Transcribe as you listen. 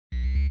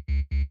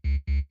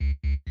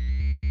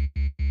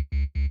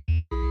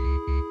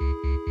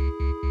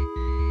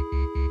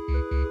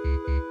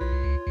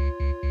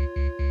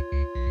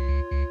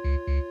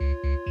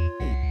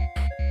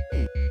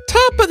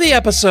Top of the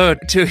episode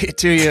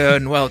to you,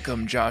 and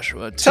welcome,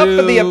 Joshua. Top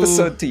of the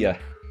episode to you.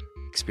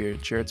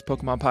 Experience Shirts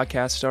Pokemon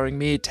podcast starring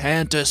me,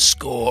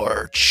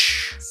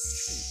 Tantascorch.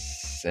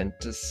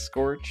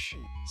 Centiscorch?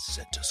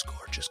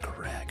 Centiscorch is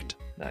correct.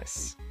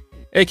 Nice.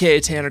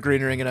 AKA Tanner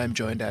Greenring, and I'm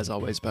joined as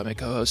always by my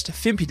co-host,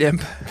 Fimpy Dimp.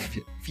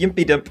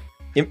 Fimpy Dimp.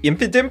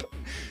 Impy Dimp?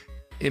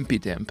 Impy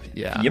Dimp,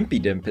 yeah.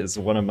 Yimpy Dimp is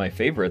one of my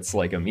favorites,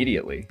 like,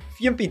 immediately.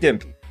 Yimpy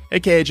Dimp.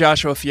 AKA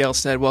Joshua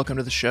Fjellstead, welcome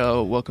to the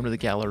show. Welcome to the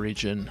Galar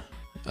region.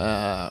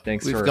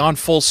 Thanks We've for gone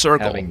full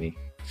circle. having me.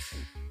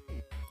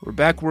 We're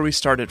back where we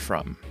started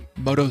from.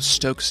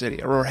 Motostoke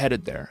City, or we're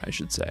headed there, I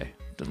should say.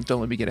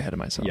 Don't let me get ahead of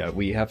myself. Yeah,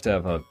 we have to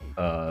have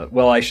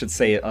I should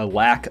say a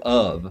lack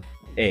of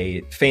a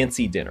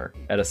fancy dinner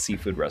at a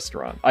seafood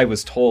restaurant. I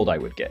was told I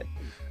would get.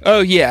 Oh,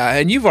 yeah,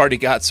 and you've already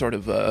got sort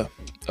of a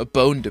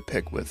bone to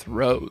pick with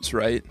Rose,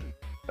 right?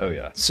 Oh,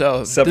 yeah.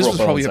 So Several this was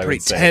probably bones, a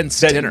pretty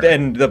tense dinner.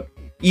 And the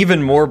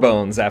even more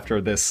bones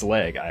after this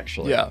leg,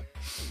 actually. Yeah.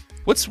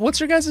 What's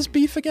your guys'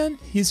 beef again?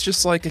 He's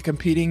just like a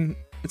competing...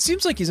 It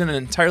seems like he's in an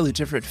entirely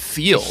different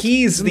field.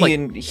 He's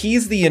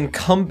the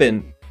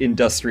incumbent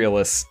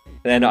industrialist,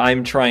 and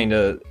I'm trying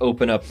to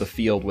open up the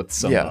field with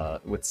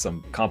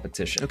some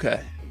competition.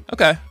 Okay.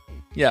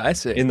 Yeah, I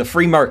see. In the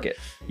free market.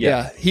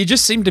 Yeah. He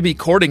just seemed to be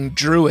courting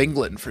Drew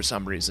England for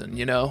some reason,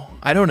 you know?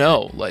 I don't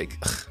know. Like,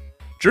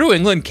 Drew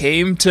England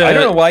came to... I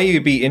don't know why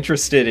you'd be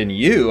interested in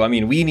you. I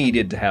mean, we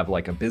needed to have,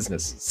 like, a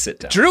business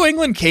sit-down. Drew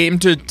England came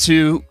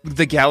to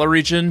the Galar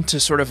region to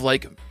sort of,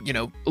 like, you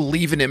know,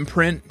 leave an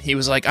imprint. He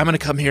was like, I'm going to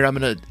come here. I'm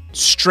going to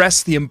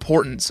stress the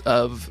importance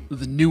of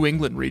the New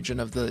England region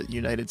of the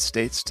United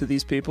States to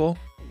these people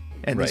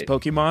and these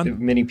Pokemon.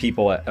 Many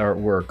people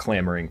were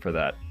clamoring for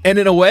that. And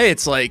in a way,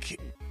 it's like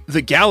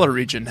the Galar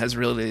region has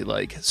really,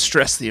 like,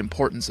 stressed the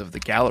importance of the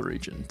Galar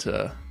region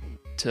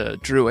to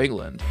Drew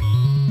England.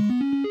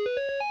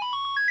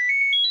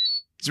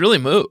 He's really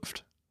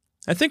moved.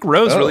 I think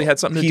Rose really had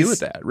something to do with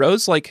that.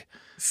 Rose, like...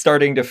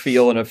 starting to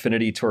feel an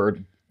affinity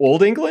toward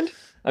Old England?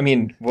 I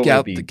mean, what would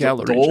it be? The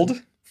Galar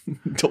Dold?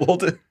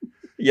 Dold?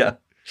 Yeah.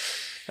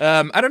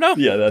 I don't know.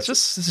 Yeah, that's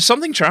just there's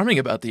something charming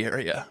about the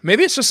area.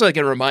 Maybe it's just like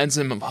it reminds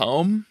him of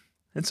home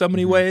in so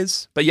many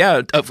ways. But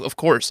yeah, of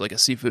course, like a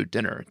seafood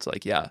dinner. It's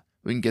like, yeah,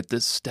 we can get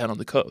this down on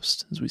the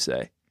coast, as we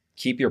say.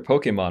 Keep your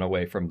Pokemon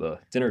away from the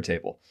dinner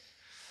table.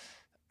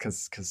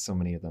 Because so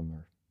many of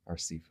them are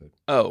seafood.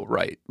 Oh,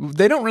 right.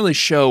 They don't really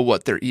show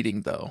what they're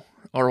eating, though,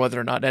 or whether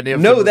or not any of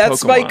them No, are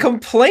that's Pokemon. my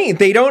complaint.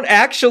 They don't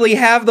actually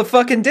have the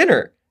fucking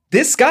dinner.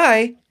 This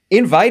guy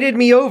invited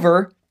me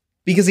over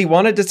because he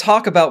wanted to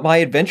talk about my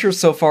adventures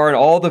so far and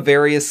all the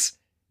various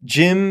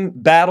gym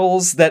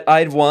battles that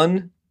I'd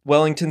won,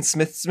 Wellington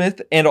Smithsmith,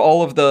 and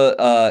all of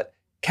the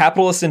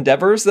capitalist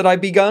endeavors that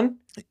I've begun.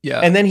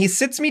 Yeah. And then he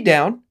sits me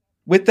down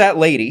with that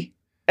lady,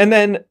 and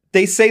then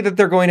they say that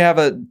they're going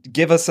to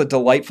give us a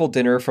delightful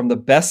dinner from the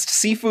best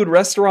seafood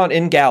restaurant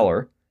in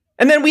Galar.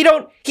 And then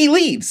he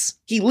leaves.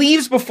 He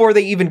leaves before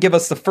they even give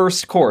us the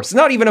first course.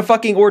 Not even a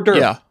fucking hors d'oeuvre.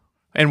 Yeah.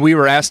 And we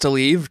were asked to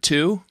leave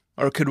too?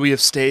 Or could we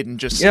have stayed and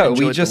just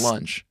enjoyed the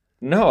lunch?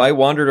 No, I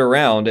wandered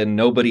around and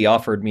nobody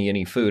offered me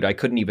any food. I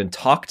couldn't even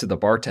talk to the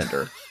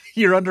bartender.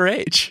 You're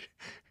underage.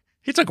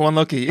 He took one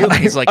look at you and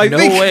he's like, no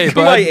think way,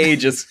 bud. My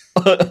age is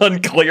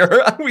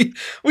unclear.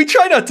 We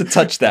try not to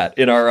touch that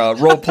in our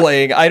role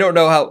playing. I don't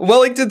know how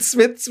Wellington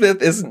Smithsmith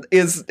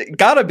is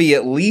gotta be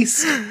at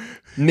least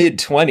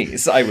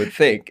mid-20s, I would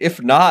think.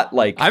 If not,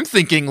 like, I'm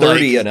thinking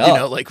 30 like, and up. you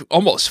know, like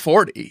almost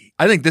 40.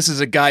 I think this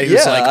is a guy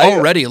who's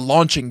already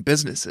launching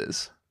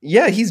businesses.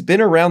 Yeah, he's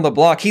been around the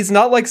block. He's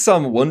not like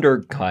some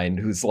wonder kind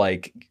who's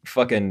like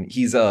fucking,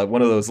 he's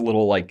one of those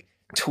little like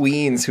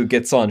tweens who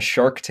gets on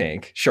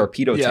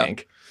Sharpedo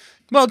Tank.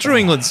 Well, Drew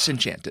England's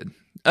enchanted.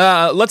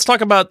 Let's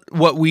talk about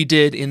what we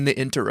did in the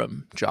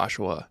interim,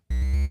 Joshua.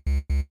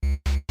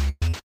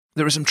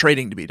 There was some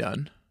trading to be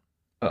done.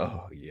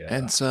 Oh, yeah.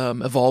 And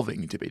some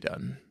evolving to be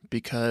done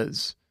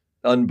because...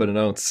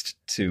 unbeknownst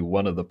to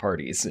one of the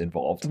parties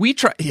involved. We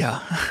tried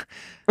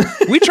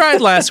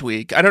last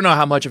week. I don't know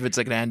how much of it's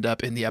going to end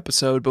up in the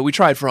episode, but we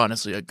tried for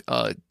honestly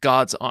a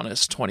God's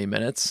honest 20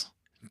 minutes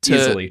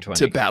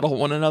to battle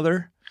one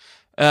another.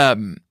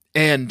 And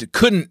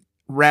couldn't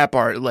wrap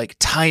our like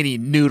tiny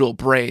noodle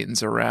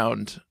brains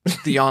around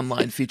the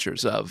online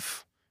features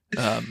of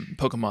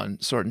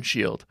Pokemon Sword and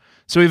Shield.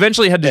 So we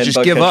eventually had to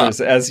just give up.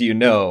 As you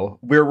know,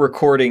 we're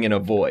recording in a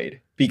void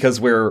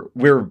because we're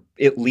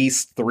at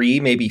least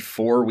 3, maybe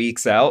 4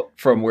 weeks out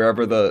from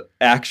wherever the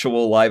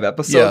actual live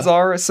episodes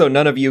are. So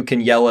none of you can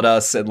yell at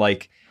us and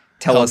like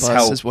tell us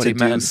how to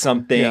do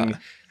something. Yeah.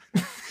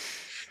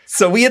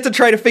 So we had to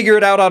try to figure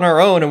it out on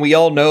our own, and we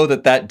all know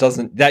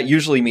that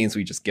usually means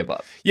we just give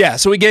up. Yeah,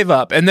 so we gave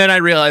up, and then I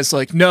realized,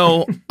 like,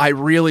 no, I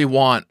really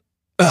want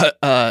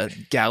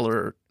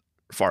Galar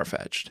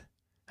Farfetch'd,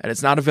 and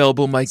it's not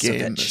available in my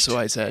game. So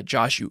I said,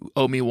 Josh, you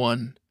owe me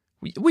one.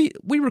 We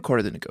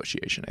recorded the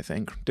negotiation, I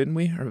think, didn't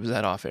we? Or was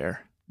that off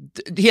air?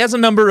 He has a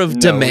number of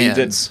demands.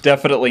 We did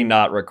definitely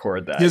not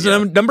record that. He has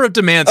a number of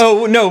demands.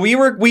 Oh, no, we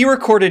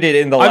recorded it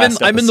in the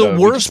last episode. I'm in the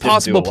worst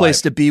possible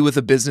place to be with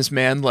a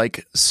businessman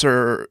like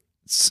Sir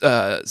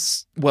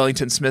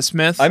Wellington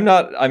Smithsmith. I'm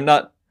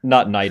not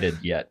knighted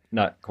yet.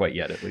 Not quite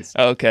yet, at least.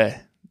 Okay.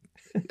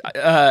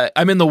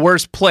 I'm in the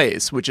worst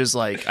place, which is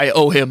like I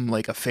owe him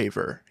like a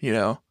favor, you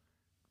know?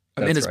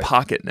 I'm in his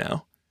pocket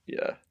now.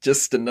 Yeah,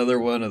 just another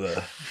one of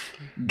the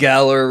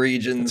Galar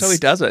regions. That's how he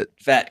does it.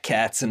 Fat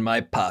cats in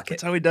my pocket.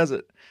 That's how he does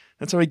it.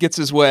 That's how he gets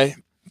his way.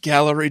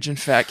 Galar region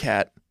fat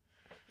cat.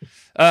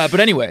 But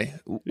anyway,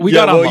 we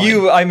got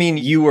online.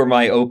 You were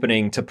my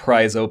opening to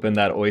prize open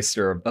that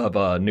oyster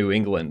of New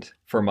England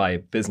for my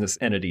business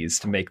entities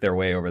to make their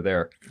way over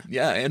there.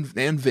 Yeah, and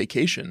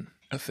vacation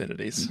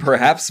affinities.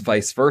 Perhaps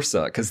vice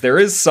versa, because there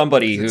is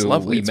somebody who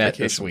we met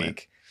this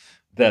week.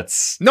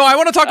 No, I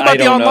want to talk about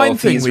the online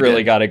thing. He's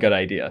really got a good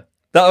idea.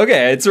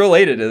 Okay, it's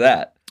related to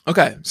that.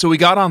 Okay, so we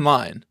got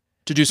online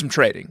to do some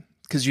trading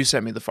because you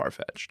sent me the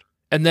Farfetched.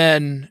 And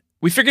then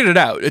we figured it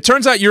out. It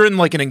turns out you're in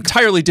like an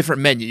entirely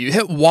different menu. You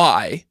hit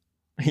Y.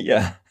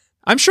 Yeah.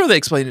 I'm sure they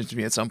explained it to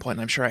me at some point,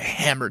 and I'm sure I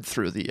hammered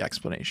through the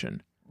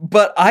explanation.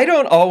 But I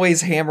don't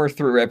always hammer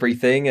through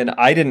everything, and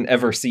I didn't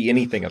ever see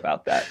anything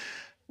about that.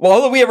 Well,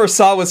 all that we ever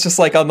saw was just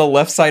like on the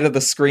left side of the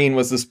screen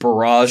was this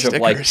barrage of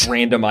like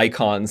random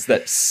icons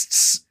that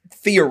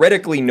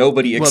theoretically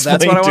nobody explained to us. Well,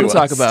 that's what I want to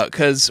talk about,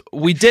 because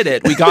we did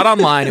it. We got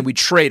online and we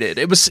traded.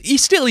 It was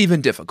still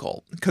even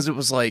difficult because it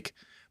was like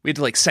we had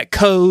to like set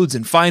codes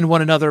and find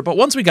one another. But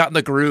once we got in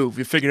the groove,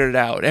 we figured it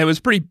out, and it was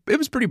pretty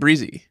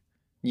breezy.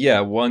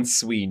 Yeah,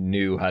 once we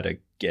knew how to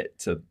get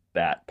to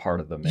that part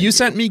of the menu. You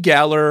sent me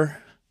Galar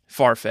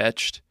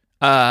Farfetched.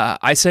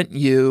 I sent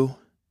you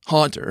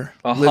Haunter.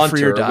 Live for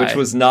your die. Which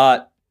was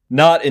not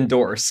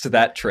endorsed,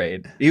 that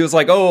trade. He was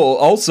like, oh,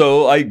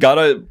 also, I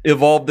gotta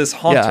evolve this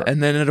Haunter. Yeah,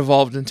 and then it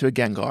evolved into a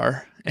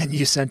Gengar, and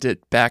you sent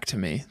it back to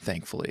me,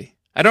 thankfully.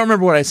 I don't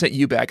remember what I sent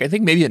you back. I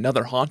think maybe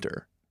another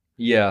Haunter.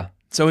 Yeah.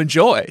 So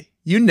enjoy.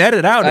 You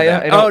netted out of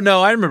that. Oh,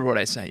 no, I remember what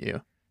I sent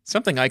you.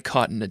 Something I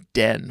caught in a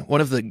den.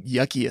 One of the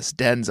yuckiest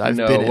dens I've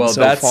been in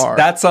so far.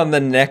 That's on the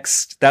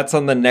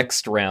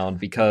next round,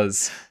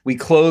 because we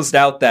closed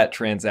out that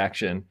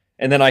transaction.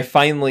 And then I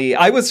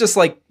was just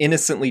like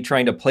innocently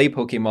trying to play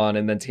Pokemon,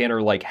 and then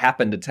Tanner like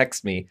happened to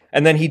text me,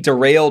 and then he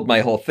derailed my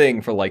whole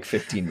thing for like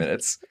 15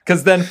 minutes.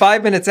 Because then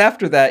 5 minutes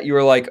after that, you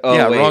were like, "Oh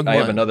yeah, wait, I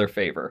have another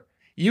favor."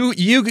 You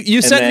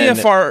sent me a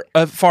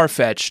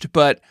Farfetched,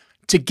 but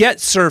to get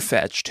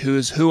Surfetched,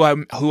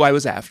 who I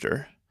was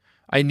after,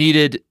 I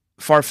needed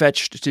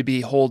Farfetched to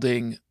be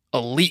holding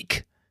a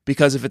leak,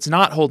 because if it's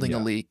not holding a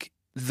leak,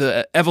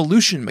 the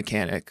evolution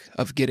mechanic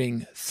of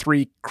getting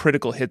 3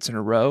 critical hits in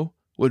a row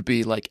would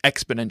be like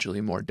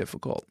exponentially more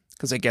difficult,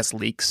 because I guess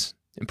leaks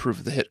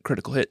improve the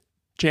critical hit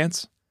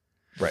chance.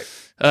 Right.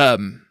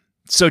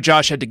 So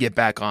Josh had to get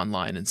back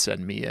online and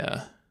send me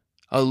a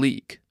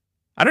leak.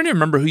 I don't even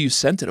remember who you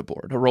sent it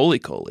aboard. A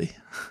roly-coly.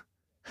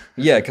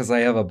 Yeah, because I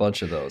have a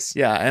bunch of those.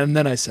 Yeah, and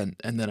then I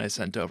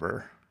sent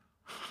over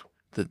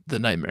the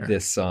nightmare.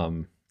 This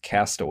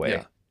Castaway.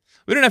 Yeah.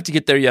 We don't have to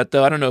get there yet,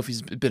 though. I don't know if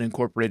he's been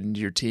incorporated into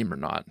your team or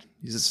not.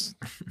 He's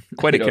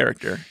quite a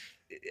character.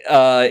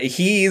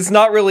 He's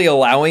not really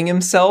allowing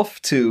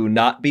himself to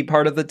not be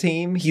part of the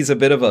team. He's a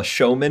bit of a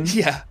showman.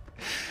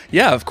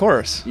 Yeah, of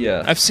course.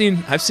 Yeah, I've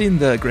seen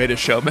The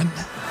Greatest Showman.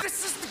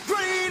 This is the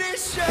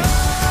greatest show.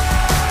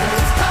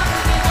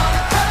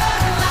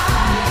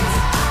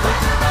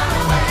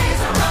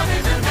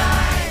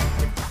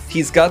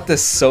 He's got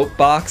this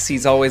soapbox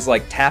he's always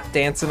like tap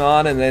dancing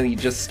on, and then he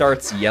just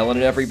starts yelling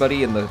at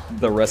everybody and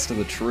the rest of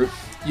the troop.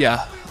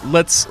 Yeah.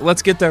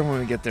 Let's get there when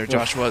we get there,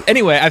 Joshua.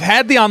 Anyway, I've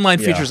had the online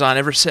features on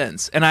ever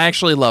since, and I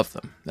actually love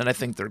them, and I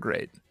think they're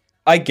great.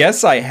 I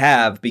guess I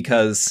have,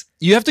 because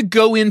you have to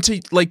go into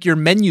like your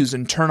menus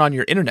and turn on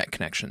your internet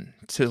connection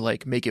to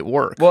like make it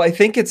work. Well, I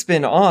think it's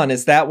been on.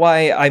 Is that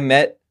why I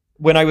met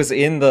when I was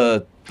in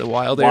the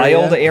wild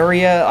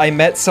area? I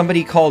met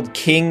somebody called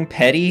King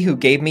Petty who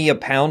gave me a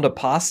pound of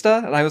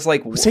pasta, and I was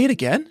like, say it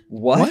again?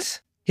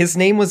 What? His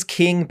name was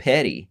King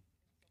Petty.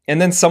 And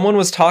then someone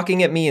was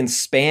talking at me in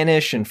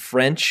Spanish and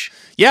French.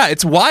 Yeah,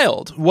 it's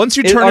wild. Once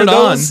you turn it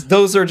on,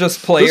 those are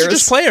just players. Those are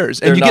just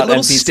players, and you get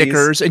little NPCs.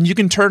 Stickers, and you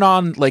can turn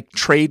on like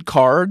trade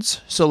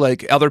cards. So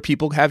like other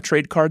people have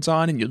trade cards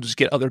on, and you'll just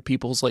get other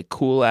people's like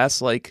cool ass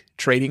like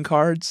trading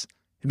cards.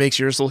 It makes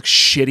yours look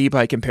shitty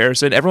by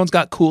comparison. Everyone's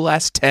got cool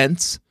ass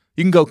tents.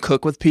 You can go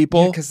cook with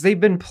people because they've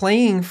been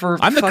playing for.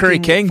 I'm the Curry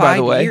King, by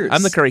the way.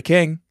 I'm the Curry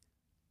King.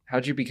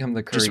 How'd you become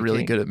the Curry King? Just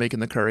really good at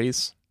making the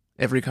curries.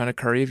 Every kind of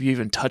curry. Have you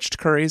even touched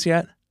curries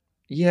yet?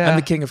 Yeah. I'm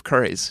the king of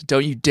curries.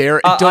 Don't you dare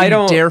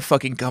don't dare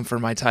fucking come for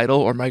my title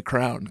or my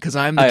crown, because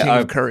I'm the king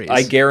of curries.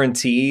 I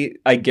guarantee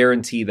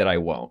that I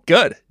won't.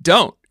 Good.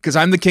 Don't, because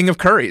I'm the king of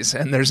curries,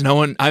 and there's no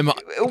one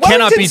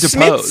cannot be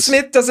deposed.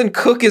 Smith doesn't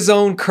cook his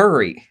own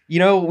curry. You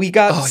know, we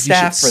got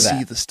staff for that. You should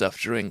see the stuff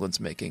Drew England's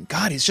making.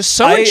 God, he's just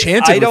so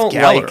enchanted with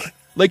Galar.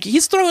 Like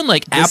he's throwing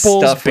like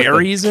apples,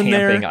 berries in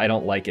there. I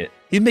don't like it.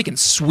 He's making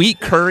sweet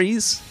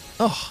curries.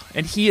 Oh,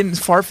 and he and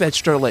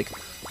Farfetched are like,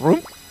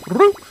 room,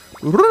 room,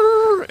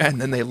 room, and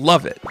then they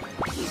love it.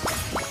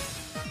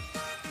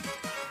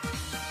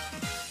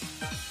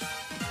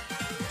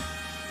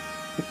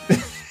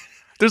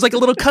 There's like a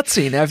little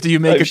cutscene after you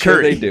make a sure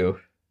curry. They do.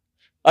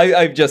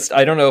 I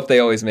don't know if they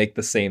always make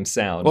the same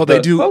sound. Well, they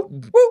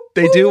do.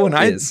 They do when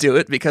I do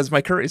it because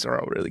my curries are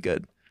all really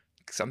good.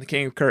 Because I'm the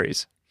king of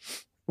curries.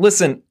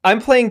 Listen,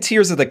 I'm playing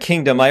Tears of the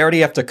Kingdom. I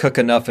already have to cook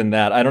enough in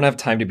that. I don't have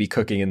time to be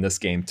cooking in this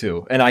game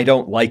too. And I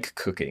don't like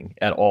cooking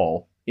at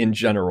all in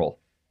general,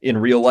 in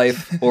real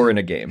life or in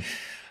a game.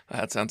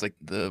 That sounds like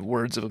the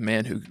words of a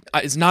man who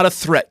is not a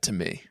threat to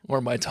me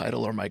or my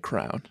title or my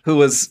crown. Who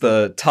was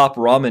the top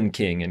ramen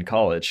king in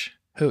college.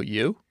 Who,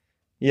 you?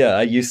 Yeah,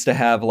 I used to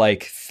have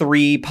like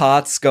 3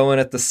 pots going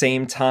at the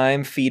same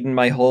time, feeding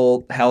my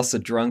whole house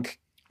of drunk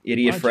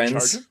idiot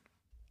friends.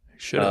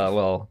 Should have.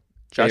 Well,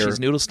 Joshy's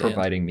Noodle Stand.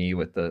 Providing me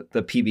with the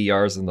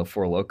PBRs and the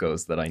Four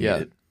Locos that I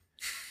needed.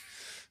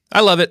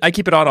 I love it. I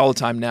keep it on all the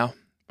time now,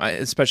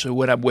 especially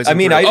when I'm whizzing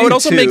through. I do it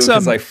also too, makes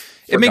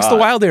it makes the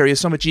wild area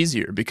so much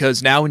easier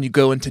because now when you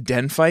go into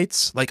den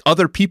fights, like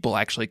other people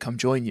actually come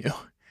join you,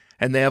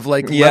 and they have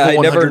like level 100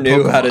 I never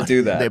knew Pokemon. How to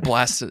do that. They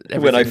blast it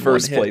when I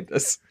first played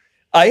this.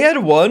 I had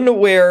one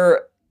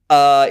where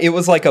it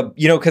was like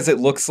because it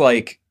looks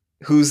like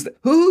who's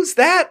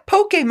that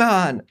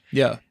Pokemon?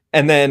 Yeah.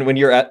 And then when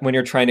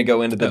you're trying to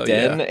go into the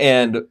den,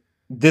 and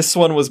this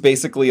one was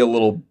basically a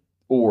little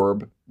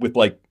orb with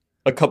like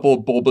a couple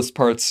of bulbous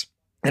parts,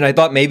 and I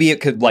thought maybe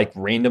it could like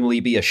randomly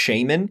be a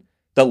shaman,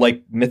 the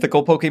like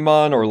mythical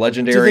Pokemon or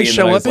legendary. Do they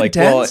show up in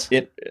dens?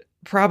 Well, it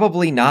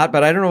probably not,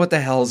 but I don't know what the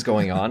hell is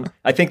going on.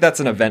 I think that's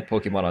an event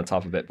Pokemon on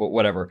top of it, but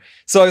whatever.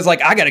 So I was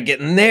like, I gotta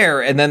get in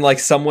there, and then like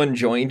someone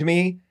joined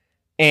me,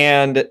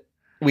 and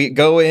we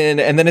go in,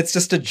 and then it's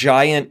just a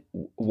giant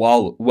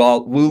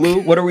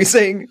Wooloo. What are we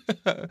saying?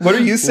 What are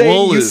you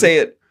saying? Wooloo. You say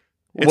it.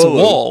 It's Wooloo.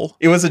 wool.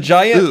 It was a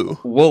giant Ooh.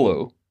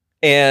 Wooloo.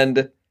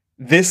 And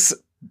this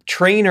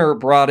trainer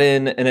brought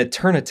in an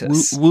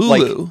Eternatus. Wooloo.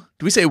 Like,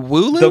 Do we say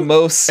Wooloo? the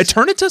most...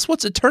 Eternatus?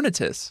 What's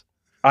Eternatus?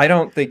 I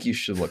don't think you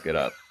should look it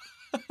up.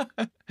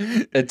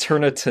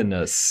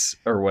 Eternatinus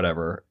or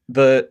whatever.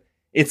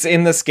 It's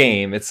in this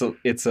game. It's a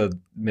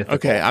mythical.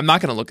 Okay, I'm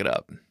not going to look it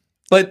up.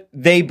 But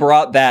they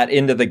brought that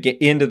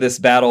into this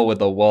battle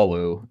with a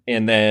Wooloo,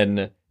 and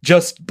then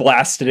just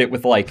blasted it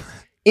with like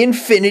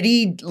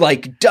infinity,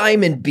 like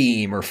diamond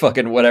beam or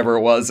fucking whatever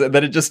it was, and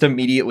then it just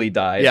immediately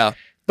died. Yeah.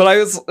 But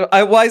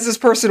why is this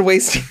person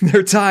wasting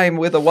their time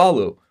with a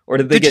Wooloo? Or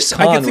did they get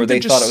conned where they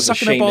thought it was a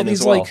shaman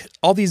as well?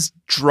 All these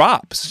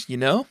drops, you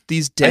know?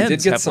 These dens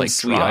did get have some like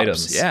sweet drops.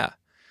 items.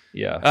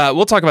 Yeah.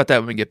 We'll talk about that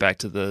when we get back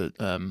to the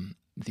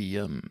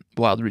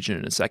wild region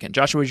in a second.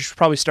 Joshua, we should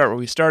probably start where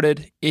we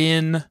started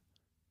in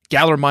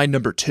Galar Mine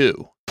number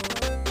 2.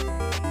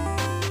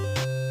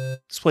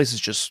 This place is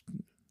just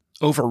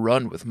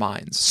overrun with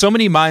mines. So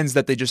many mines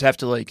that they just have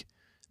to like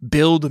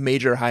build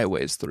major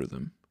highways through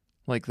them,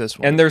 like this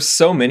one. And there's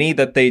so many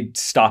that they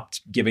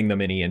stopped giving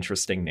them any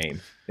interesting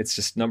name. It's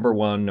just number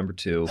 1, number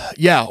 2.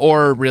 Yeah,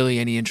 or really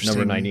any interesting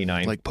number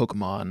 99, like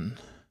Pokemon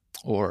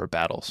or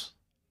battles.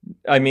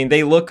 I mean,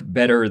 they look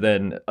better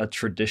than a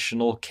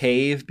traditional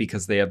cave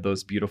because they have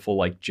those beautiful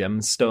like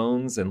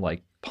gemstones and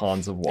like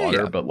ponds of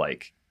water, but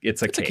like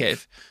it's a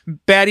cave.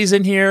 Baddie's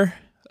in here.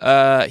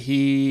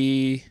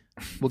 He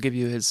will give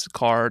you his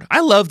card.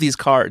 I love these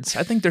cards.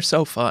 I think they're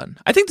so fun.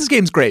 I think this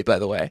game's great, by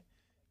the way.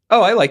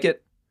 Oh, I like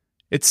it.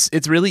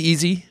 It's really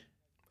easy.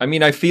 I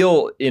mean, I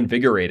feel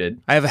invigorated.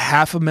 I have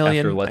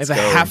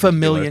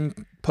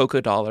 $500,000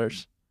 Poké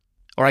dollars.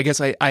 Or I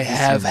guess I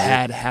have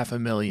had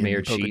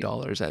 $500,000 Poké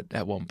dollars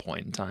at one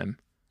point in time.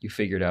 You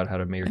figured out how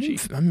to mayor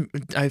cheat.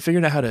 I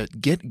figured out how to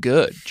get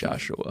good,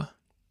 Joshua.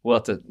 We'll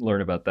have to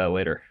learn about that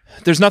later.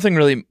 There's nothing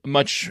really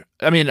much.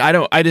 I mean,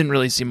 I didn't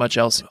really see much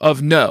else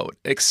of note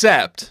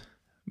except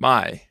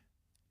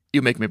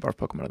You Make Me Barf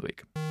Pokemon of the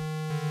Week.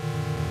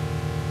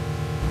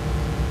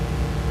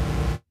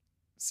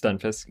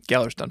 Stunfisk.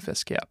 Galar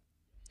Stunfisk, yeah.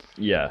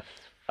 Yeah.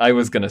 I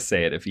was going to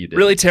say it if you did.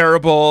 Really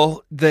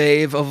terrible.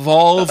 They've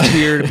evolved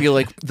here to be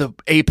like the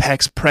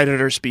apex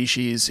predator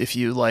species. If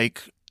you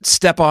like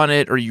step on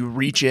it or you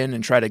reach in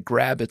and try to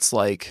grab its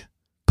like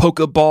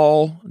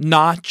Pokeball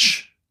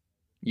notch.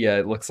 Yeah,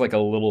 it looks like a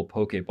little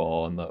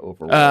Pokeball in the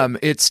overworld.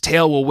 Its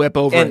tail will whip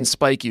over and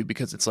spike you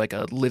because it's like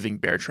a living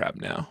bear trap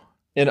now.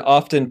 And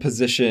often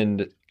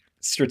positioned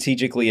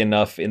strategically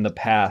enough in the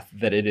path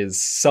that it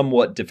is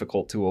somewhat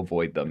difficult to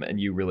avoid them, and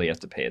you really have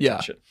to pay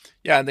attention.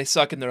 Yeah, and they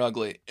suck and they're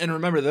ugly. And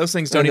remember, those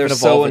things don't even evolve.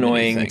 They're so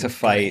annoying to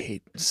fight. I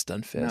hate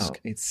Stunfisk. No,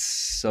 it's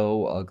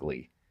so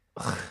ugly.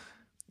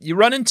 You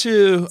run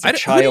into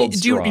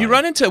you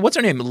run into what's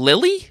her name?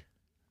 Lily,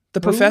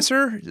 the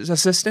professor, his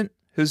assistant,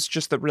 who's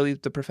just the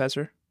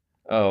professor.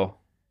 Oh,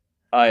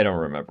 I don't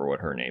remember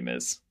what her name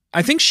is.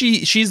 I think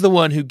she's the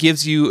one who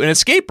gives you an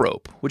escape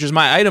rope, which is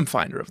my item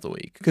finder of the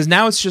week. Because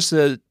now it's just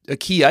a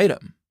key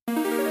item. I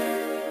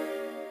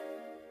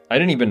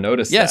didn't even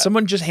notice that. Yeah,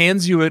 someone just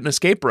hands you an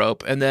escape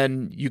rope, and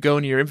then you go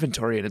into your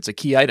inventory, and it's a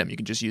key item. You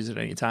can just use it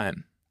any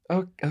time.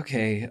 Oh,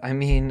 okay. I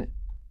mean...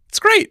 It's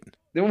great.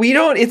 We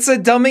don't. It's a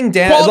dumbing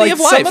down. Quality of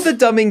life. Some of the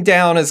dumbing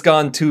down has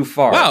gone too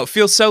far. Wow, it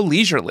feels so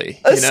leisurely.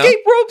 Escape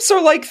ropes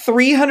are like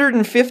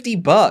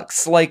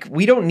 $350. Like,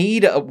 we don't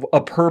need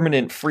a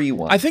permanent free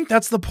one. I think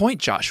that's the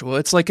point, Joshua.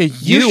 It's like a UI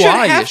you should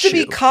have issue. to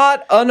be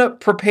caught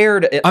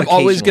unprepared. I'm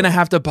always going to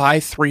have to buy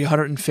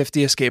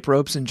 350 escape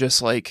ropes and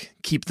just like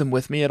keep them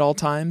with me at all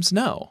times.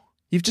 No,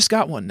 you've just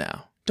got one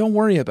now. Don't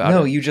worry about it.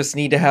 No, you just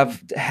need to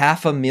have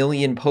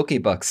 500,000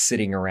 Pokebucks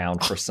sitting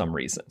around for some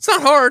reason. It's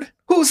not hard.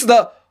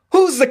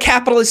 Who's the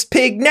capitalist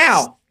pig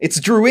now? It's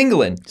Drew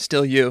England.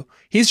 Still you.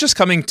 He's just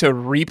coming to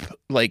reap,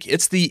 like,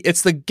 it's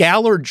the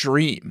Galar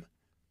dream.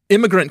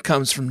 Immigrant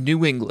comes from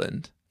New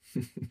England.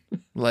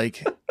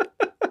 Like,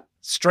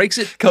 strikes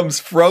it comes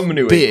from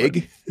New big.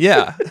 England.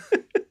 Yeah.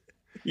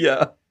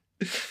 Yeah.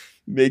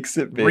 Makes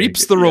it big.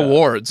 Reaps the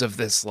rewards of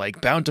this,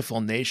 like,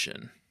 bountiful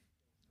nation.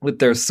 With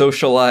their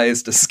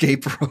socialized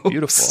escape ropes.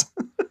 Beautiful.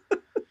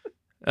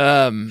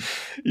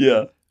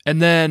 Yeah.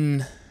 And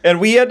then... And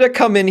we had to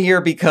come in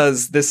here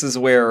because this is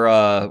where,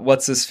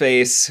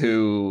 what's-his-face,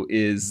 who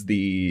is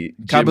the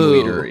gym Kabu.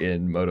 leader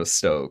in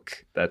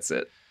Motostoke, that's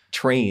it,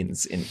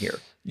 trains in here.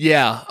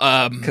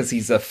 Yeah. Because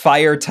he's a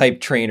fire-type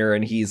trainer,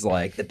 and he's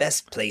like, the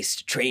best place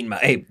to train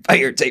my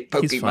fire-type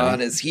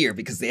Pokemon is here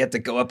because they have to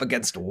go up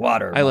against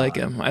water. I like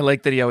him. I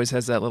like that he always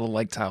has that little,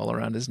 like, towel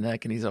around his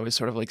neck, and he's always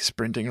sort of, like,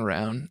 sprinting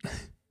around.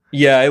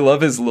 Yeah, I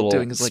love his little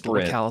doing his like sprint.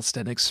 little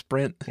calisthenics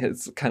sprint.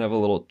 It's kind of a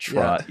little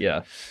trot,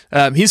 yeah.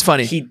 He's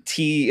funny.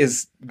 He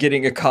is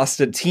getting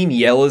accosted. Team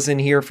Yell is in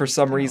here for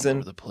some reason.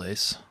 All over the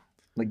place.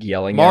 Like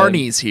yelling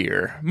Marnie's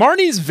here.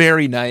 Marnie's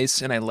very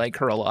nice, and I like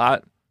her a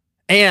lot.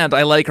 And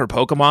I like her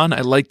Pokemon.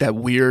 I like that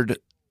weird...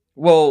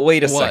 Well,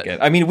 wait a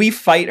second. I mean, we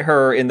fight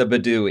her in the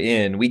Badoo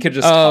Inn. We could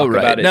just talk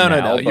about it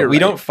now, but we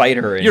don't fight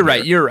her in You're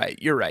here.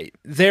 right.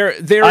 They're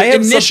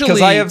initially...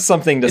 Because I have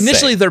something to say.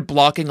 Initially, they're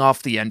blocking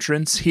off the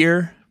entrance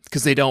here.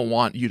 Because they don't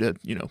want you to,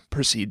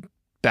 proceed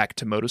back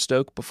to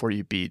Motostoke before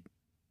you beat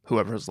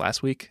whoever was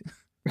last week.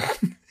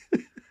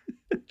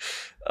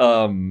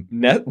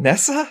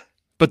 Nessa?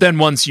 But then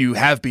once you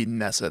have beaten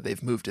Nessa,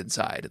 they've moved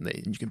inside and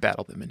you can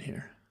battle them in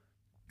here.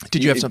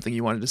 Did you have something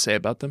you wanted to say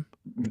about them?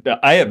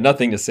 I have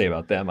nothing to say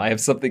about them. I have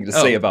something to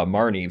say about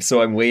Marnie,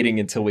 so I'm waiting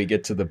until we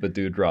get to the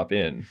Badoo drop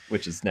in,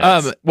 which is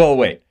next. Well,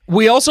 wait.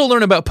 We also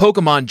learn about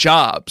Pokemon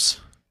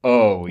jobs.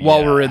 Oh, yeah.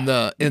 While we're in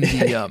the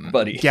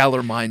Buddy.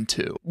 Galar Mine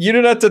 2. You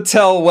don't have to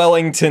tell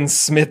Wellington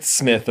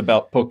Smithsmith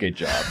about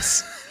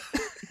Pokejobs.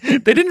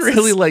 They didn't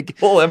really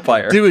whole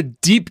empire do a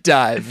deep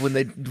dive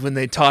when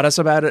they taught us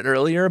about it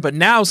earlier, but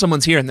now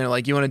someone's here and they're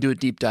like, you want to do a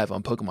deep dive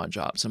on Pokemon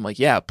jobs? I'm like,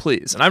 yeah,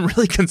 please. And I'm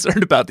really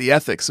concerned about the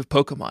ethics of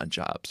Pokemon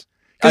jobs.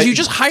 Because you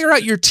just hire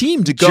out your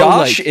team to go.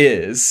 Josh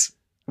is.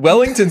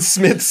 Wellington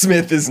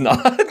Smithsmith is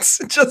not,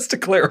 just to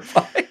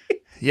clarify.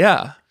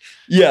 Yeah.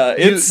 Yeah,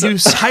 you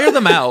hire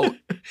them out,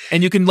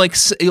 and you can like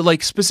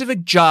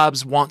specific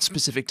jobs want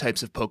specific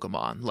types of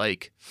Pokemon.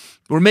 Like,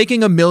 we're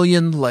making 1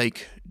 million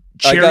like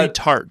cherry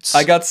tarts.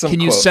 I got some. Can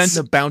quotes. You send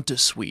a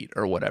Bounty-Sweet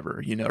or whatever,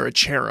 or a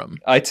Cherum?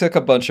 I took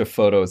a bunch of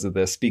photos of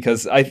this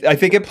because I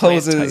think it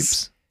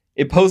poses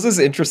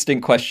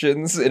interesting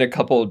questions in a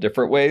couple of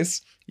different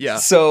ways. Yeah.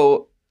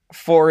 So,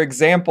 for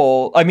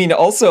example, I mean,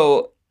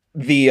 also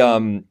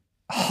the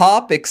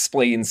Hop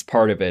explains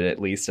part of it at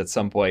least at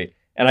some point.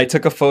 And I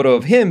took a photo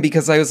of him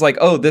because I was like,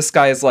 oh, this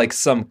guy is like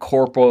some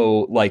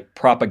corpo like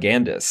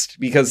propagandist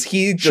because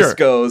he just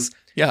goes,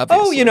 yeah,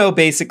 obviously. Oh,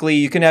 basically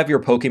you can have your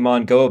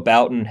Pokemon go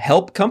about and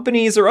help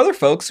companies or other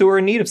folks who are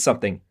in need of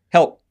something.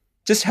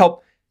 Just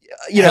help.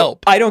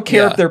 Help. I don't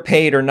care if they're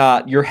paid or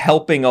not. You're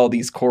helping all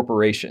these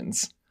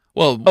corporations.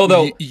 Well,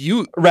 although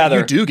you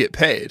do get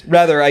paid.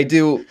 Rather, I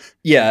do.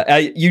 Yeah,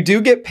 you do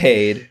get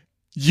paid.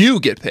 You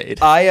get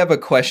paid. I have a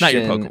question. Not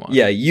your Pokemon.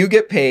 Yeah, you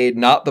get paid,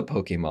 not the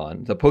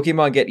Pokemon. The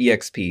Pokemon get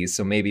EXPs,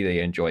 so maybe they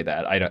enjoy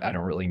that. I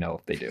don't really know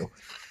if they do.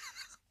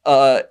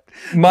 I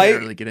don't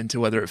really get into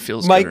whether it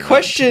feels good or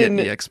not to get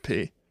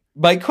EXP.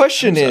 My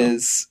question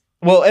is,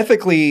 well,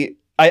 ethically,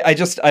 I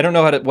don't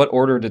know what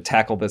order to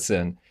tackle this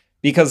in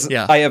because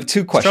I have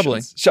two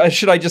questions.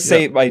 Should I just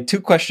say my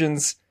two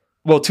questions?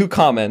 Well, two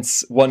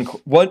comments. One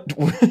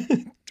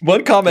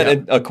comment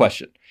and a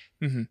question.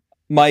 Mm-hmm.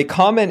 My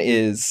comment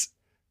is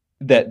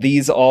that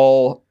these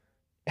all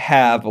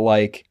have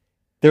like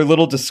their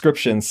little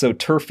descriptions. So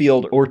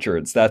Turfield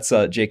Orchards, that's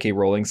J.K.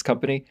 Rowling's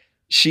company.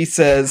 She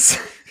says,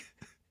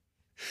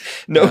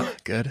 no,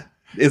 good.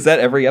 Is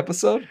that every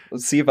episode?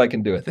 Let's see if I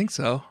can do it. I think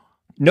so.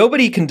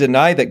 Nobody can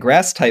deny that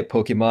grass-type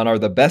Pokemon are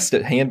the best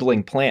at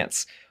handling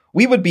plants.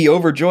 We would be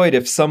overjoyed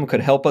if some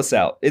could help us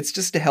out. It's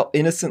just to help,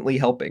 innocently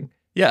helping.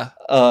 Yeah.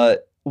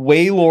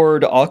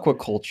 Waylord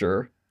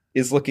Aquaculture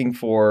is looking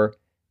for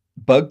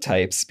bug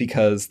types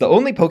because the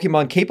only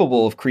Pokemon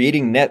capable of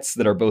creating nets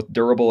that are both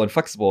durable and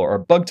flexible are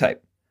bug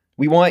type.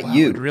 We want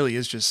you. It really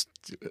is just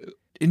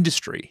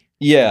industry.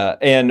 Yeah.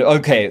 And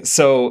okay,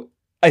 so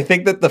I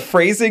think that the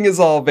phrasing is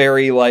all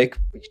very like,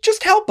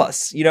 just help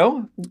us,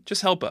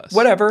 Just help us.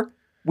 Whatever.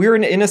 we're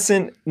an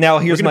innocent. Now,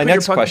 here's my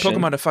next question.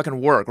 Pokemon to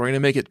fucking work. We're going to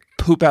make it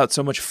poop out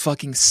so much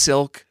fucking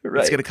silk.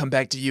 Right. It's going to come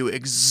back to you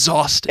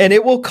exhausted. And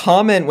it will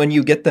comment when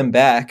you get them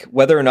back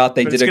whether or not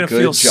they did a good job. It's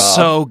going to feel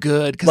so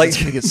good because it's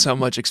going to get so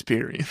much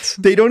experience.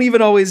 They don't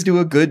even always do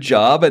a good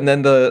job. And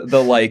then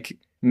the like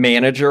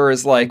manager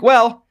is like,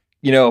 well,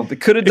 you know, they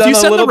could have done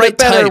a little bit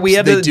better. We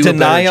had to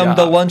deny them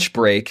the lunch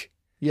break.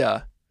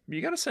 Yeah.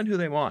 You got to send who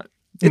they want.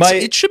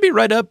 It should be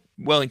right up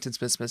Wellington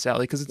Smithsmith's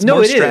alley because it's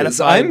more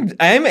stratified.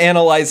 I'm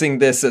analyzing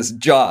this as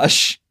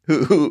Josh,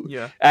 who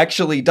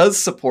actually does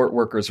support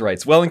workers'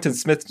 rights. Wellington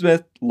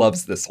Smithsmith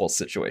loves this whole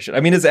situation. I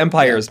mean, his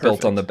empire is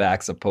built on the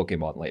backs of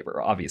Pokemon labor,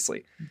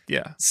 obviously.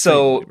 Yeah.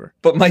 So,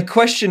 but my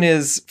question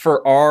is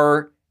for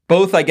our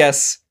both, I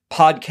guess,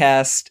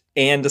 podcast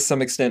and to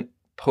some extent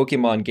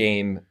Pokemon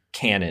game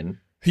canon.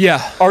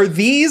 Yeah. Are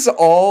these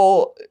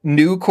all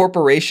new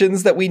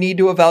corporations that we need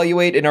to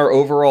evaluate in our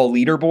overall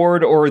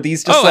leaderboard, or are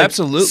these just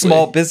absolutely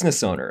small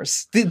business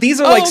owners?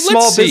 These are like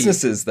small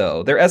businesses,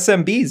 though. They're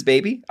SMBs,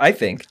 baby, I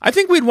think. I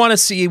think we'd want to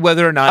see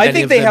whether or not I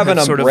think they have an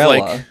umbrella.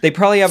 Sort of like they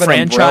probably have an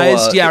franchised.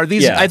 umbrella. Yeah, or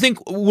these. Yeah. I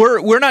think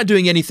we're not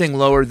doing anything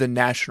lower than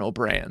national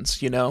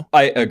brands, you know?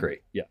 I agree.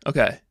 Yeah.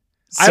 Okay.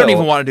 So, I don't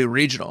even want to do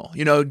regional.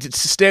 You know,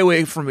 stay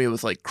away from me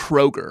with like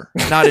Kroger.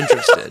 Not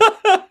interested.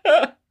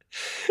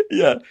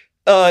 Yeah.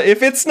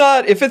 If it's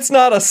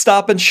not a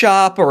Stop and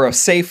Shop or a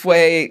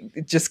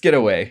Safeway, just get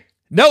away.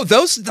 No,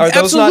 those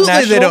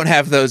absolutely they don't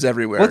have those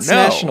everywhere. What's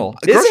national?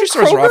 Grocery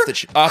stores are off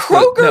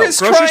the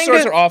grocery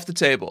stores are off the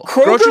table.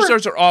 Grocery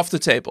stores are off the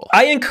table.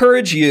 I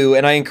encourage you,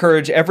 and I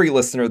encourage every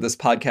listener of this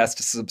podcast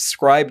to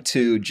subscribe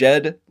to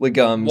Jed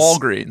Legum's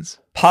Walgreens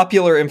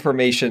popular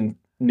information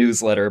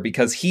newsletter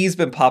because he's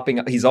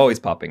always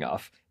popping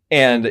off.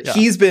 And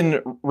he's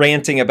been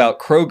ranting about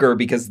Kroger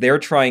because they're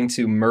trying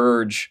to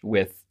merge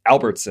with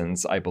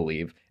Albertsons, I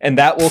believe, and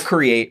that will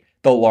create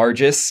the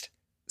largest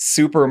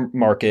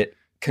supermarket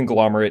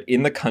conglomerate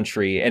in the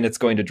country, and it's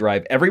going to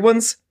drive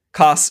everyone's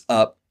costs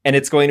up, and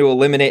it's going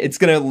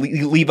to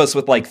leave us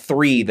with like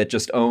 3 that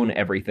just own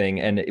everything,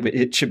 and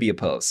it should be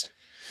opposed.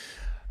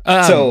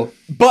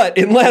 But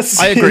unless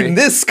I agree. In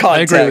this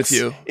context, I agree with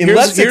you.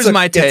 Here's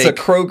my take. It's a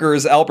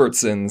Kroger's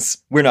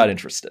Albertsons, we're not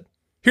interested.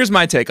 Here's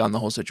my take on the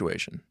whole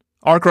situation.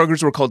 Our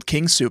Krogers were called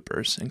King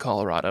Supers in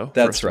Colorado.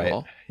 That's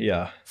right.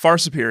 Yeah. Far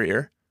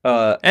superior.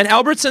 And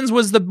Albertsons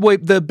was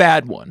the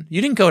bad one.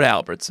 You didn't go to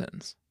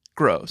Albertsons.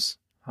 Gross.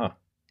 Huh.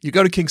 You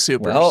go to King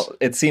Supers. Well,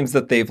 it seems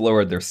that they've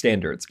lowered their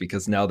standards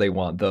because now they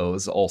want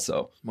those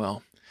also.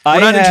 Well, we're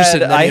not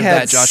interested in any of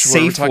that,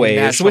 Joshua.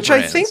 Safeways, which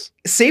brands. I think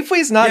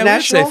Safeway's not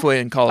national. Safeway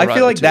in Colorado. I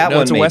feel like that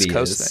one it's a West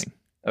Coast thing.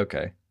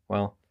 Okay.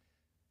 Well,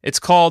 it's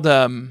called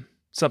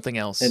something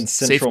else. In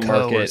Central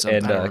Market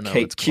and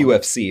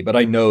QFC, but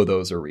I know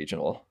those are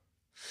regional.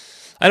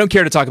 I don't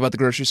care to talk about the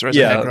grocery stores.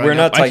 Yeah, we're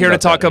not. I care to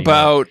talk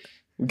about.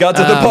 Got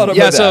to the bottom of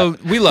that. Yeah, so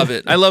we love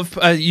it. I love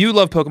you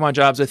love Pokemon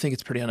jobs. I think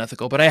it's pretty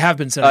unethical, but I have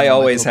been sending. I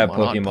always have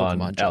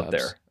Pokemon out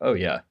there. Oh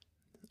yeah.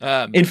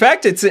 In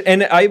fact,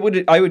 I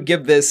would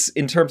give this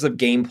in terms of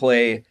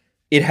gameplay.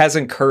 It has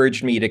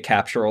encouraged me to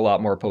capture a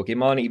lot more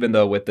Pokemon, even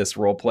though with this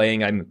role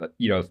playing, I'm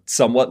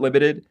somewhat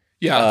limited.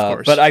 Yeah, of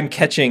course. But I'm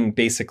catching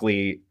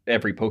basically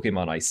every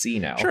Pokemon I see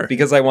now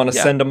because I want to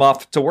send them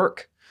off to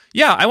work.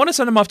 Yeah, I want to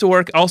send them off to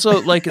work. Also,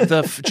 like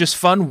the just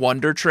fun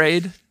Wonder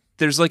Trade.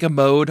 There's like a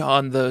mode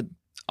on the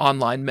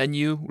online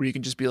menu where you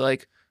can just be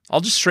like,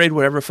 I'll just trade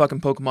whatever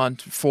fucking Pokemon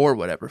for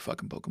whatever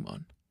fucking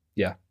Pokemon.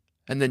 Yeah.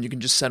 And then you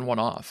can just send one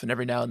off, and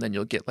every now and then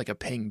you'll get like a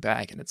ping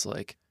back, and it's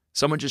like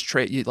someone just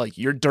trade you, like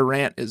your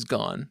Durant is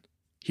gone.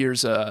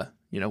 Here's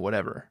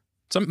whatever.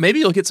 Maybe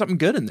you'll get something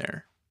good in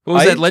there. What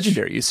was that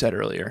legendary you said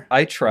earlier?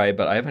 I tried,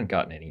 but I haven't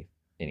gotten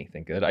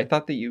anything good. I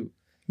thought that you.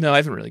 No, I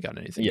haven't really gotten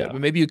anything good,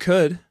 but maybe you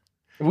could.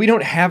 We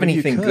don't have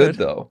anything good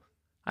though.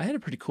 I had a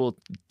pretty cool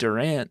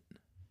Durant.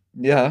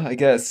 Yeah, I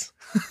guess.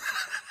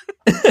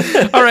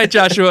 All right,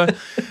 Joshua,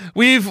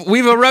 we've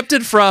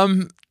erupted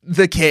from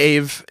the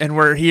cave, and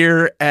we're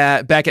here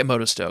back at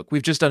Motostoke.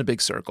 We've just done a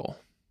big circle.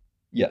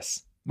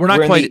 Yes, we're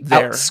not quite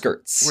there.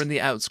 Outskirts. We're in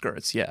the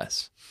outskirts.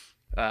 Yes,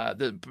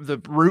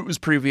 the route was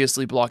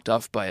previously blocked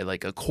off by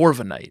like a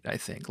Corviknight, I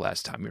think,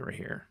 last time we were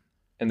here.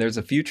 And there's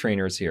a few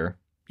trainers here.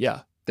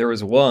 Yeah, there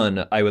was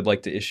one I would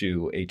like to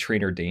issue a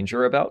trainer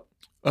danger about.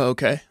 Oh,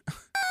 okay.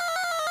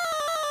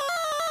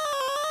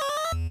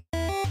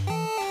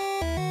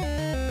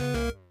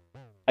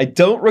 I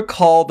don't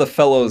recall the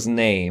fellow's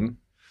name.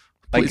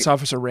 Police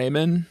Officer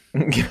Raymond?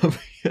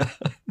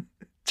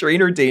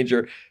 Trainer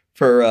danger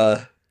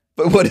for,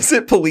 but what is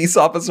it? Police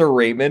Officer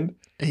Raymond?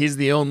 He's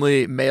the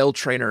only male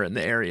trainer in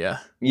the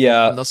area.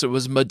 Yeah. Unless it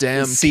was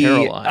Madame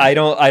Caroline. I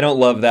don't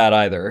love that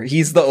either.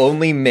 He's the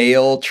only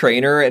male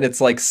trainer, and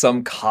it's like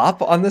some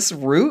cop on this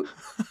route.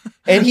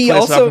 And he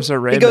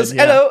Raymond, he goes,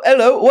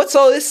 hello, what's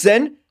all this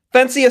then?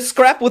 Fancy a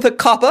scrap with a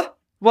copper?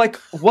 Like,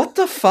 what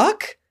the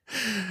fuck?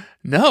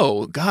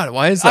 No, God,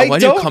 why is that? Why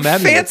do you come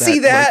at me with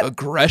that like,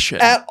 aggression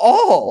at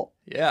all?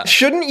 Yeah,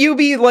 shouldn't you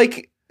be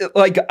like?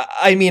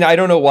 I mean, I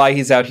don't know why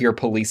he's out here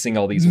policing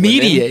all these women,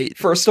 mediate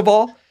first of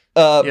all,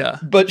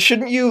 But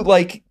shouldn't you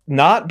like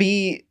not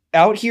be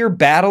out here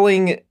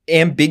battling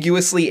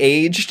ambiguously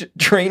aged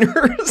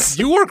trainers?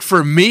 You work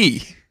for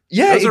me.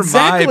 Yeah, those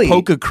exactly. are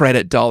my Poke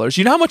credit dollars.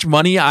 You know how much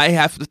money I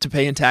have to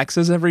pay in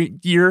taxes every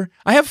year?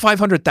 I have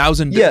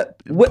 500,000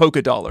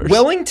 Poke dollars.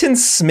 Wellington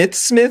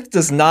Smithsmith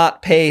does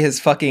not pay his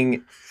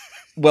fucking,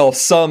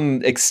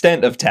 some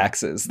extent of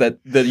taxes that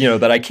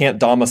I can't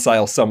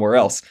domicile somewhere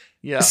else.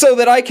 Yeah. So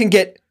that I can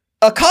get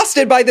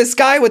accosted by this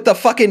guy with the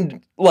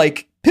fucking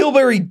like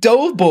Pillsbury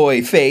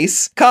Doughboy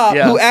face cop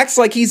who acts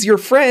like he's your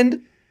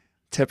friend.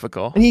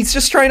 Typical. And he's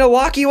just trying to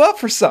lock you up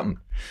for something.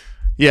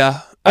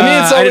 Yeah. I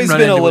mean, it's always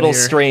been a little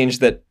strange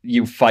that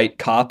you fight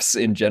cops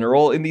in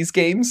general in these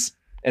games,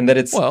 and that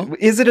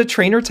is it a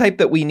trainer type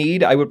that we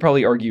need? I would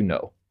probably argue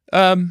no.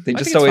 They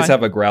just always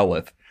have a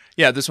Growlithe.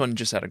 Yeah, this one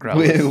just had a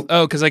Growlithe.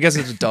 Oh, because I guess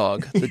it's a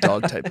dog, the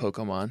dog type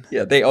Pokemon.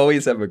 Yeah, they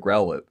always have a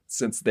Growlithe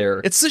since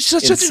they're It's such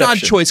an odd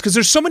choice because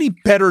there's so many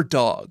better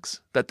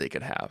dogs that they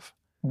could have.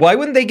 Why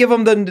wouldn't they give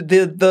them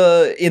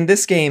the in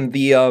this game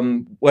the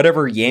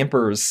whatever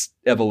Yamper's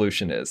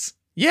evolution is?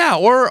 Yeah,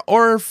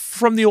 or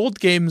from the old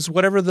games,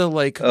 whatever the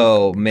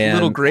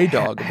little gray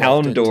dog.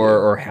 Houndour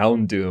or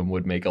Houndoom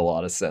would make a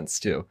lot of sense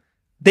too.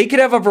 They could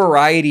have a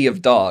variety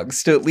of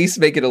dogs to at least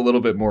make it a little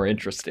bit more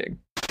interesting.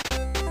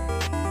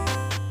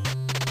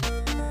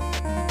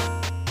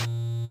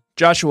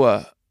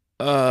 Joshua,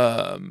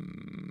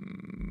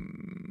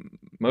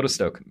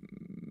 Motostoke.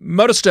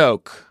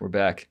 Motostoke. We're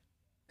back.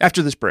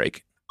 After this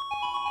break.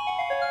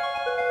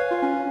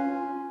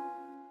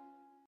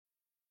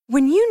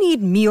 When you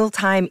need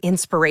mealtime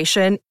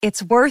inspiration,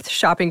 it's worth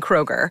shopping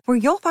Kroger, where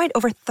you'll find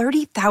over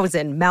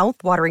 30,000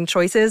 mouth-watering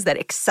choices that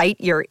excite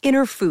your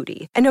inner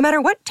foodie. And no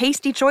matter what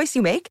tasty choice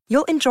you make,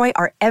 you'll enjoy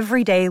our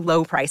everyday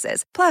low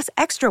prices, plus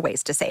extra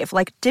ways to save,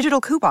 like digital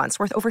coupons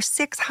worth over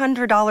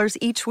 $600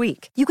 each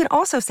week. You can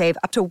also save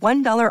up to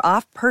 $1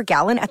 off per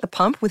gallon at the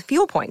pump with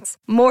fuel points.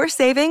 More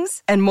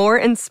savings and more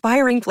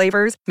inspiring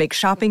flavors make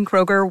shopping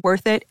Kroger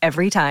worth it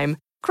every time.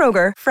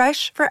 Kroger,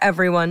 fresh for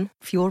everyone.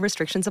 Fuel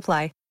restrictions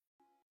apply.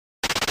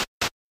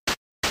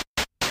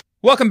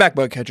 Welcome back,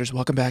 bug catchers.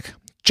 Welcome back,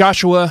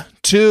 Joshua,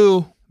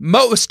 to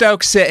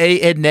Motostoke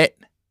City, isn't it?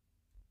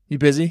 You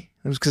busy?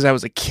 It was because I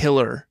was a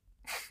killer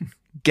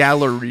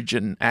Galar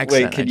region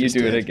accent. Wait, can you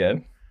do it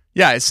again?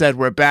 Yeah, I said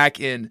we're back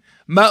in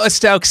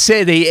Motostoke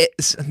City.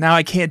 Now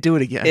I can't do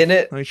it again. In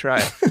it? Let me try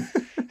it.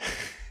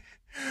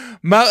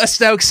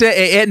 Motostoke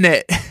City, isn't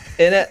it?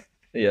 In it?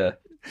 Yeah.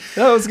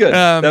 That was good.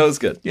 That was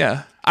good.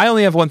 Yeah. I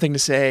only have one thing to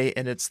say,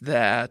 and it's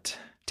that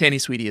Tanny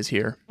Sweetie is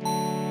here.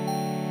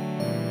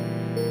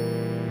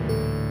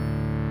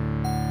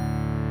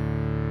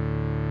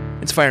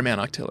 It's Fireman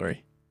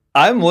Octillery.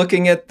 I'm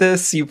looking at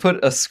this. You put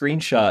a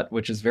screenshot,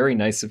 which is very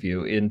nice of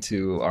you,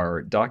 into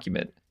our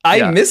document.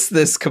 I missed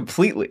this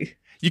completely.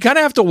 You kind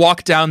of have to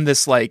walk down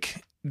this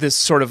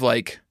sort of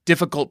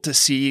difficult to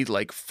see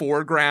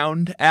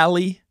foreground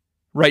alley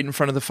right in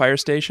front of the fire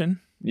station.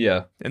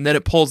 Yeah. And then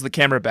it pulls the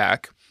camera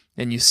back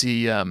and you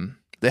see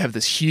they have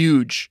this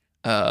huge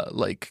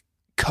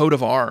coat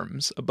of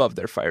arms above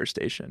their fire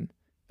station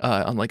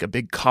on a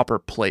big copper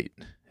plate.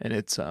 And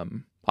it's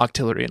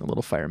Octillery in a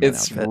little fireman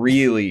outfit. It's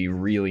really,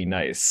 really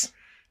nice.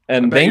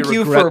 And thank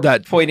you for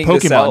that pointing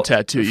Pokemon this out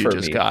tattoo you for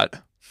just me.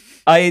 got.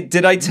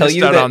 Did I tell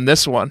you that on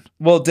this one?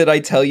 Well, did I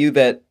tell you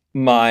that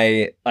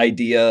my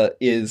idea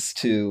is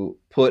to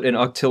put an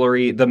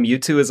Octillery? The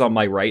Mewtwo is on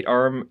my right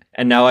arm,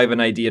 and now I have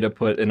an idea to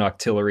put an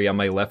Octillery on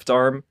my left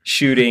arm,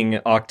 shooting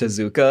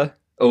Octazooka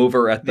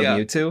over at the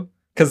Mewtwo.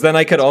 Because then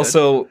I could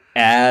also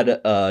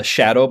add a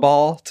Shadow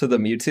Ball to the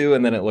Mewtwo,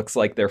 and then it looks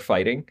like they're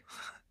fighting.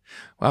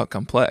 Wow,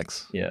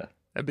 complex. Yeah.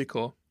 That'd be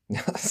cool.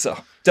 So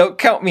don't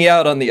count me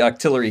out on the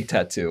Octillery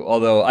tattoo.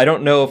 Although I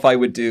don't know if I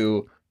would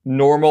do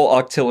normal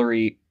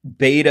Octillery,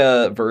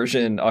 beta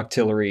version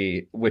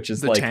Octillery, which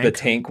is the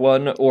tank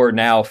one, or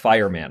now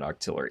Fireman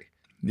Octillery.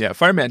 Yeah,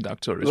 Fireman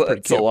Octillery is pretty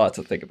It's cute. a lot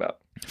to think about.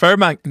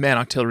 Fireman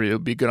Octillery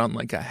would be good on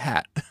a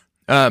hat.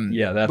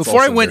 Yeah, that's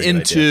before also I went a very good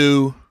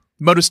into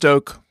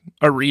Motostoke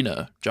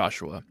Arena,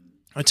 Joshua,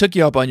 I took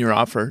you up on your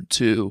offer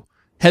to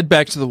head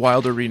back to the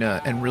Wild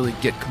Arena and really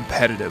get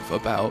competitive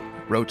about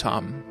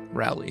Rotom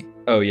Rally.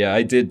 Oh yeah,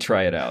 I did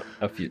try it out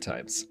a few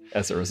times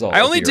as a result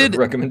of your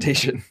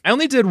recommendation. I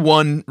only did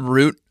one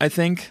route, I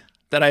think,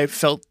 that I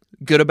felt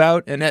good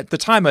about, and at the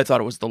time I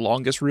thought it was the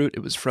longest route.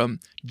 It was from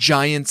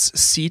Giant's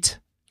Seat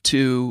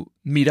to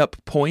Meetup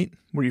Point,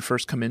 where you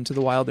first come into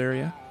the wild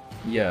area.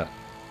 Yeah.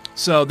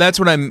 So that's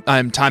what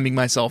I'm timing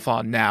myself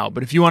on now.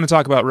 But if you want to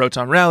talk about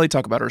Rotom Rally,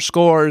 talk about our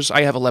scores,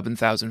 I have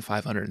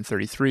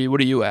 11,533.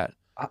 What are you at?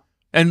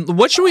 And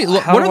what should we?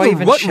 What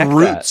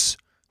routes?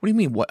 That? What do you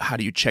mean? How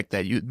do you check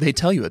that? They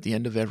tell you at the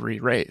end of every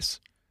race,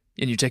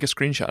 and you take a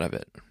screenshot of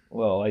it.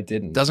 Well, I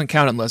didn't. Doesn't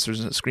count unless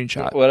there's a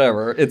screenshot.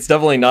 Whatever. It's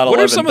definitely not 11,000.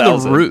 What are some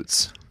of the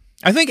routes?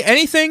 I think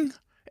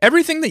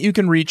everything that you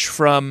can reach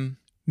from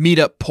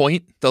Meetup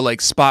Point, the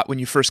spot when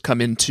you first come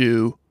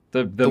into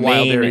the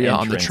wild area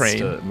on the train.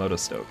 To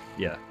Motostoke.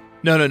 Yeah.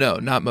 No,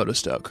 not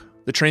Motostoke.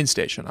 The train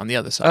station on the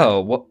other side.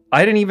 Oh, well,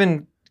 I didn't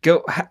even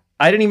go.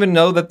 I didn't even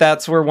know that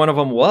that's where one of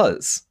them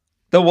was.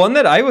 The one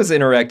that I was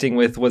interacting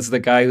with was the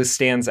guy who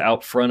stands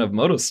out front of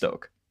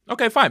Motostoke.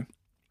 Okay, fine.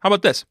 How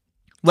about this?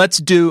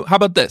 How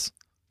about this?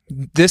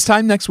 This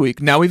time next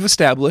week, now we've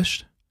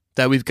established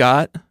that we've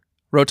got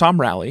Rotom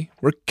Rally.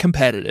 We're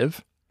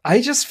competitive.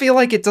 I just feel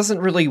like it's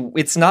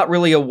not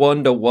really a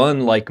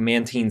 1-to-1 like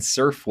Mantine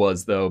Surf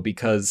was, though,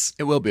 because...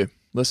 It will be.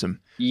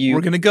 Listen,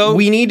 we're going to go...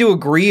 We need to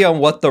agree on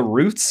what the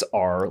routes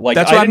are. Like,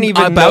 that's I didn't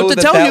even know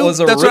that was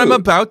a route. That's what I'm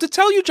about to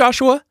tell you,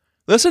 Joshua.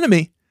 Listen to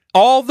me.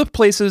 All the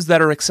places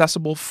that are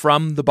accessible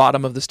from the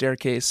bottom of the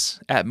staircase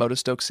at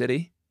Motostoke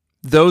City,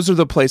 those are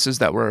the places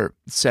that we're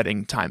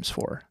setting times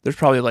for. There's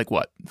probably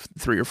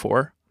 3 or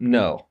 4?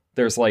 No,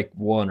 there's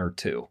 1 or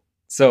 2.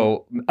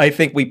 So I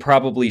think we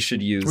probably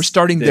should use... We're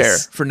starting there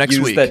for next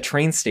week. Use that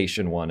train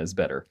station one is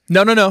better.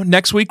 No.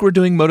 Next week we're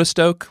doing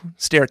Motostoke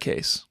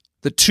Staircase.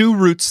 The 2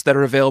 routes that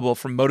are available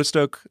from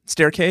Motostoke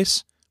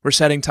Staircase, we're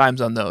setting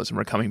times on those, and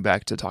we're coming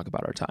back to talk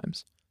about our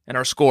times. And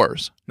our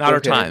scores. Not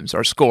our times,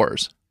 our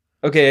scores.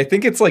 Okay, I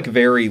think it's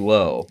very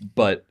low,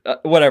 but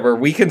whatever.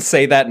 We can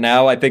say that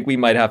now. I think we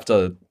might have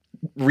to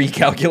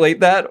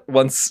recalculate that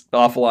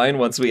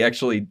once we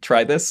actually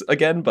try this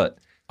again, but...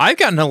 I've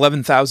gotten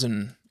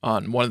 11,000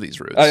 on one of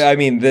these routes. I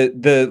mean,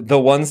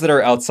 the ones that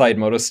are outside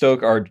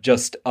Motostoke are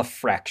just a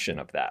fraction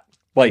of that.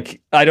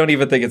 I don't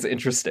even think it's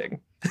interesting.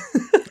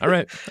 All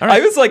right. I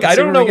was I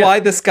don't know why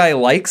this guy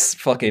likes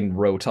fucking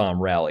Rotom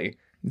Rally.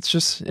 It's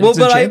just...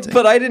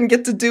 but I didn't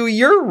get to do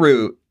your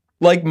route.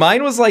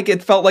 Mine was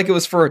it felt like it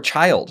was for a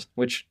child,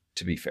 which,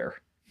 to be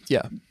fair,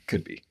 yeah,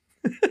 could be.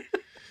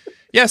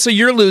 Yeah, so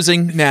you're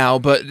losing now,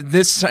 but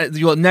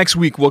next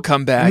week we'll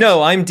come back.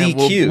 No, I'm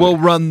DQ'd. We'll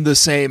run the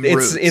same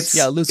routes.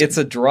 It's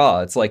a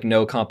draw. It's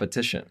no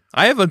competition.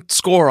 I have a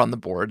score on the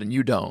board, and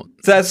you don't.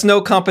 That's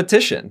no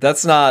competition.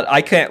 That's not...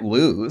 I can't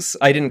lose.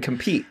 I didn't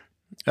compete.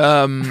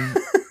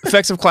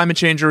 Effects of climate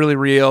change are really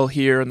real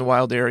here in the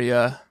wild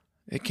area.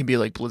 It can be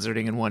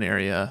blizzarding in one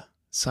area,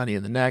 sunny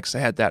in the next. I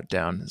had that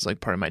down as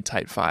part of my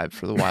tight 5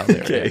 for the wild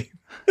area. Okay.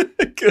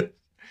 Good.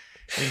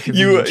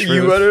 You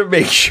want to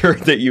make sure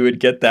that you would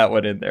get that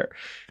one in there.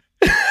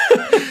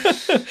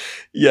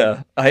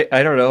 Yeah, I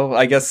don't know.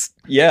 I guess,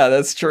 yeah,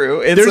 that's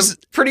true. It's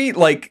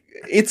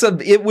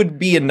it would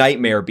be a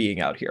nightmare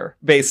being out here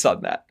based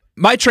on that.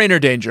 My trainer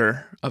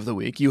danger of the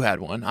week, you had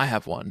one, I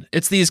have one.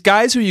 It's these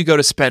guys who you go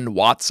to spend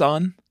watts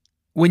on.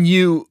 When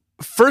you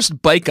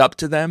first bike up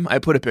to them, I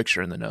put a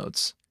picture in the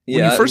notes.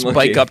 When you first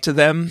bike up to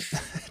them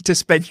to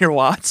spend your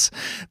watts,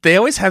 they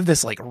always have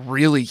this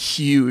really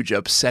huge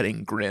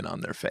upsetting grin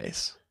on their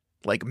face.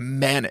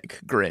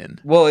 Manic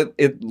grin. Well,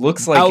 it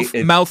looks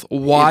mouth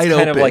wide open.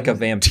 It's kind of like a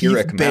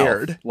vampiric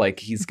bared. Mouth.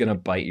 He's going to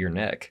bite your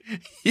neck.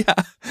 Yeah.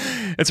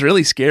 It's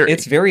really scary.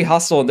 It's very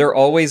hostile, and they're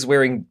always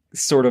wearing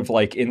sort of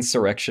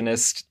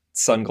insurrectionist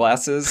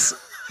sunglasses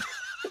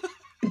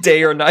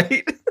day or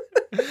night.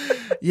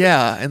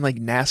 Yeah, and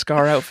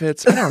NASCAR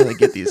outfits. I don't really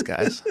get these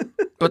guys.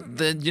 But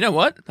then, you know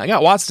what? I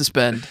got watts to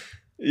spend.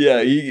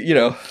 Yeah,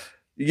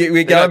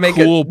 we gotta make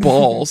cool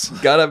balls.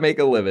 Gotta make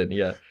a living.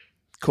 Yeah,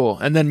 cool.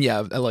 And then, yeah,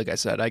 like I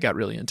said, I got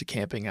really into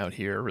camping out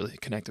here. Really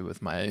connected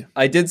with my.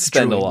 I did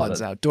spend a lot of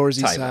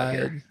outdoorsy time side out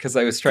here because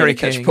I was trying to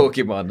catch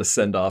Pokemon to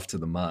send off to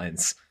the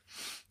mines.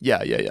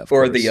 Yeah.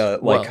 Or the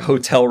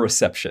hotel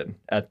reception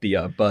at the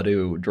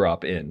Badu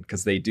drop-in,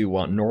 because they do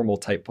want normal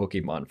type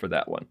Pokemon for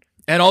that one.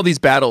 And all these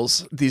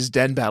battles, these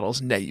den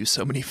battles, net you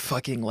so many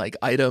fucking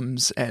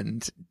items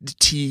and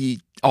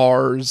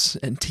TRs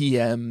and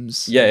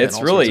TMs. Yeah,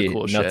 it's really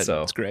cool nuts. Shit.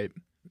 It's great.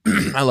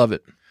 I love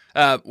it.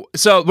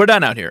 So we're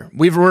done out here.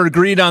 We're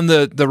agreed on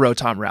the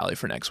Rotom Rally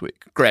for next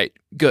week. Great.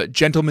 Good.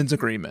 Gentleman's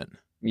agreement.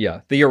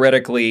 Yeah.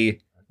 Theoretically,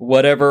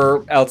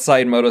 whatever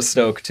outside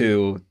Motostoke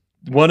to...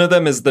 One of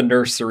them is the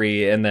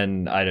nursery, and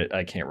then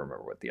I can't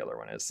remember what the other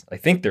one is. I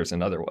think there's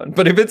another one.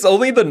 But if it's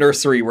only the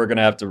nursery, we're going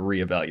to have to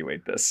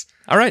reevaluate this.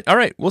 All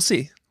right. We'll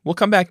see. We'll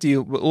come back to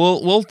you.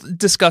 We'll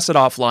discuss it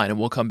offline, and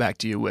we'll come back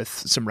to you with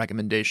some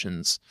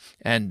recommendations,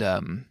 and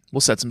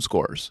we'll set some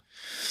scores.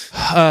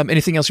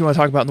 Anything else you want to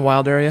talk about in the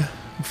wild area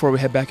before we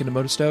head back into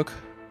Motostoke?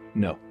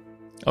 No.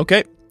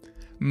 Okay.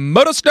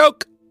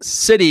 Motostoke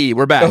City.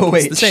 We're back. Oh,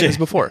 wait, it's the same as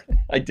before.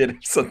 I did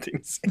have something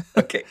to say.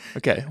 Okay.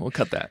 Okay, we'll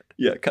cut that.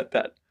 Yeah, cut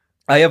that.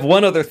 I have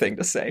one other thing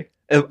to say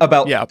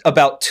about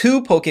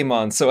 2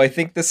 Pokemon. So I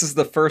think this is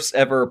the first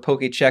ever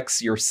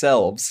Pokechecks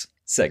Yourselves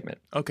segment.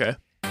 Okay.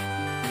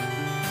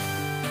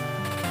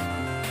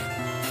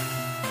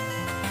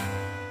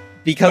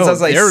 Because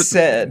as I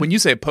said... When you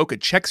say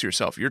Pokechecks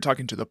Yourself, you're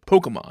talking to the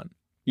Pokemon.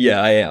 Yeah,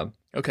 I am.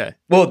 Okay.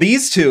 Well,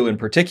 these 2 in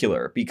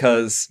particular,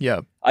 because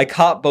I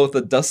caught both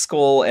a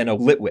Duskull and a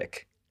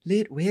Litwick.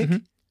 Mm-hmm.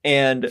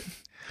 And...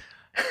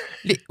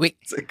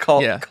 Litwick.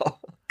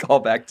 Call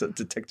back to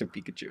Detective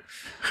Pikachu.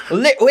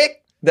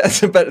 Litwick!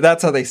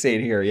 That's how they say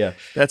it here, yeah.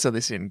 That's how they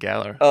say it in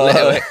Galar.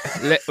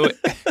 Litwick.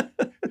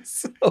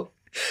 So,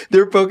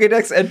 their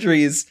Pokédex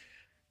entries...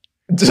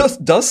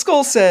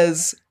 Duskull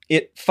says...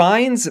 It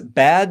finds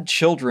bad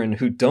children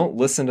who don't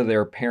listen to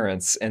their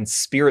parents and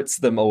spirits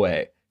them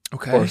away.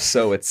 Okay. Or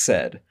so it's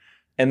said.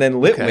 And then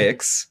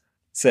Litwix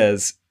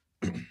says,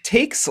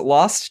 takes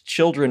lost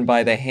children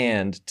by the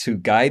hand to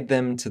guide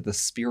them to the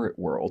spirit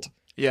world.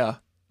 Yeah.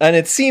 And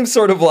it seems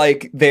sort of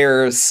like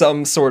there's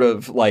some sort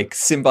of like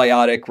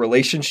symbiotic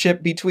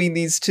relationship between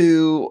these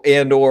two,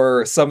 and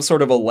or some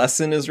sort of a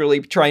lesson is really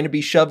trying to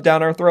be shoved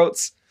down our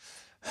throats.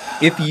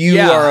 If you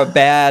are a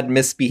bad,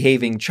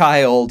 misbehaving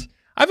child.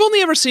 I've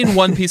only ever seen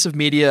one piece of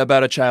media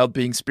about a child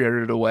being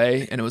spirited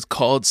away, and it was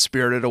called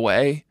Spirited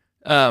Away.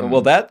 Well,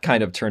 that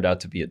kind of turned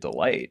out to be a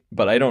delight,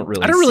 but I don't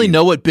really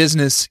know what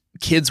business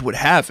kids would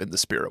have in the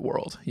spirit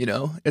world. You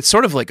know, it's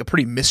sort of like a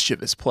pretty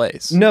mischievous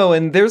place. No,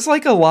 and there's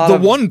like a lot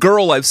of... The one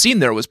girl I've seen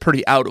there was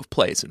pretty out of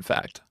place, in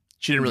fact.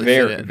 She didn't really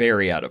fit in.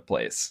 Very out of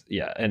place.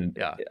 Yeah. And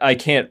I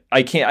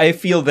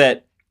feel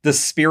that the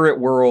spirit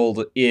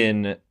world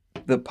in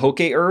the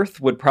Poke Earth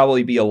would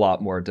probably be a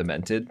lot more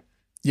demented.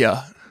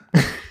 Yeah.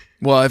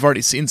 Well, I've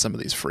already seen some of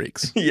these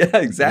freaks. Yeah,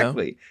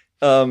 exactly.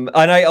 You know?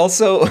 And I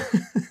also,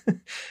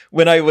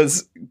 when I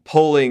was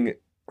polling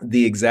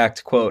the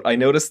exact quote, I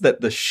noticed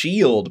that the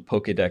Shield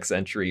Pokedex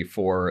entry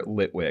for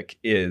Litwick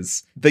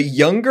is, the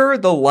younger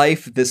the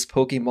life this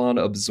Pokemon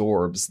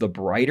absorbs, the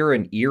brighter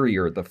and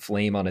eerier the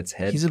flame on its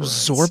head He's burns.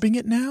 Absorbing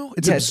it now?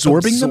 It's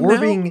absorbing them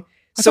now?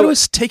 I thought it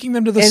was taking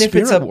them to the spirit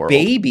world. And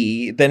if it's a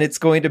baby, then it's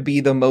going to be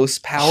the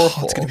most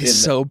powerful. It's going to be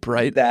so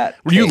bright.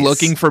 Were you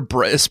looking for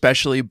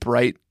especially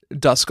bright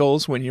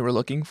Duskulls when you were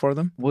looking for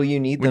them? Well, you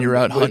need them when you're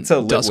out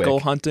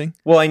Duskull hunting.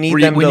 Well, I need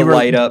them to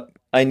light up.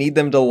 I need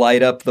them to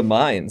light up the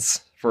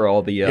mines for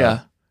all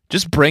the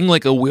Just bring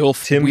like a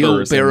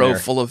wheelbarrow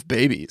full of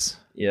babies.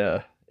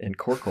 Yeah, and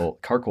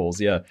Carcoals.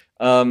 Yeah.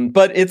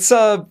 But it's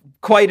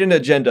quite an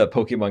agenda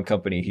Pokemon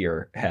Company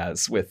here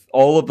has, with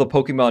all of the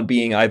Pokemon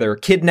being either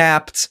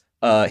kidnapped,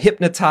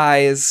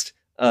 hypnotized,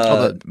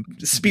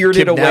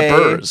 spirited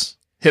away.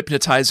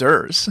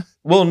 Hypnotizers.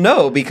 Well,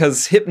 no,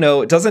 because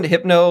Hypno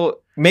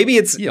maybe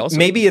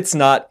it's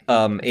not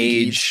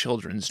age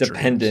children's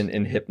dependent dreams.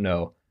 In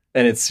Hypno,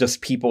 and it's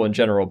just people in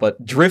general,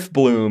 but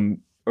Drifblim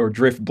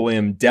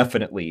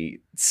definitely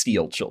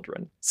steal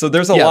children. So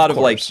there's a lot of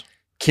like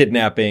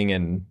kidnapping,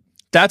 and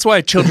that's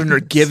why children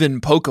are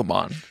given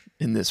Pokemon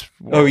in this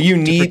world. Oh, they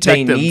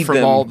need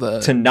them all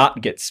to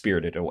not get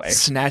spirited away.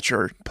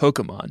 Snatcher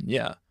Pokemon,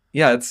 yeah.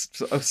 Yeah, it's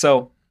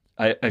so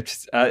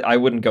I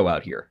wouldn't go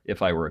out here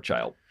if I were a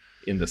child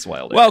in this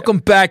wild area. Welcome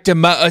back to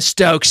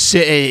Motostoke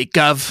City,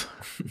 Gov.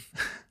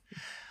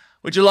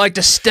 Would you like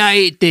to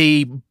stay at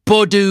the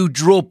Bodoo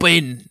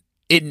Drop-In,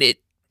 isn't it?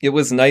 It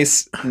was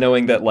nice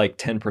knowing that like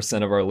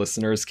 10% of our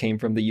listeners came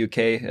from the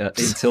UK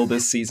until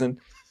this season.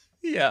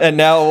 Yeah. And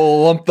now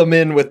we'll lump them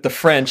in with the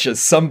French as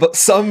some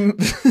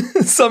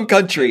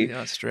country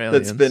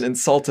that's been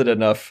insulted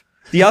enough.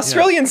 The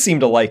Australians seem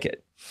to like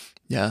it.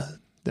 Yeah,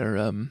 they're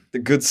the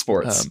good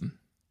sports.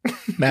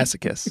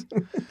 Masochists.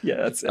 Yeah,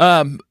 that's it.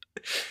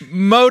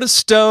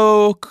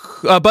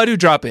 Motostoke, Bodoo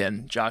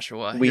Drop-In,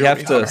 Joshua. We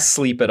have to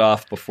sleep it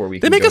off before we.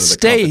 They make us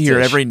stay here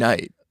every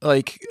night.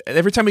 Like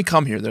every time we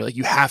come here, they're like,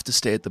 "You have to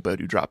stay at the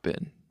Bodoo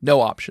Drop-In.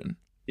 No option."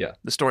 Yeah,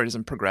 the story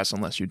doesn't progress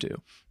unless you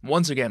do.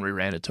 Once again, we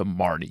ran into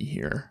Marnie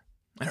here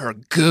and her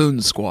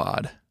goon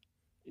squad.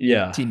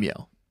 Yeah, Team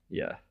Yell.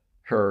 Yeah,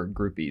 her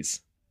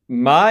groupies.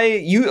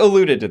 You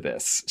alluded to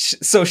this.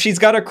 So she's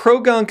got a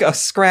Krogunk, a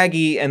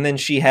Scraggy, and then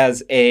she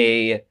has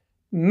a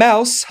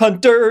Mouse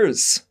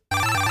Hunters.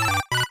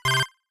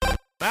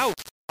 Mouse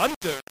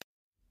Hunter.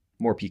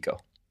 More Pico.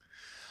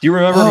 Do you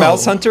remember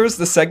Mouse Hunters,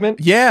 the segment?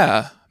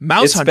 Yeah.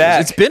 Mouse Hunters.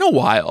 Back. It's been a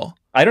while.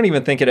 I don't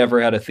even think it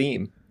ever had a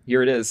theme.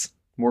 Here it is.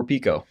 More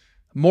Pico.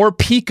 More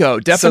Pico.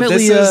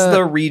 Definitely. So this is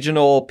the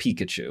regional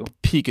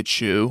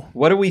Pikachu.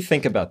 What do we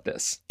think about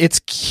this? It's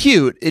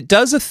cute. It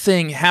does a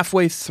thing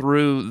halfway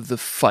through the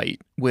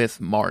fight with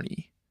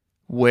Marnie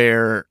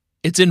where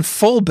it's in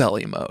full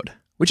belly mode,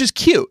 which is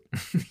cute.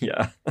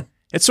 Yeah.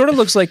 It sort of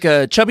looks like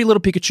a chubby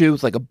little Pikachu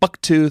with like a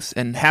buck tooth,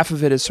 and half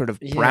of it is sort of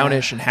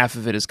brownish and half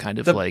of it is kind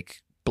of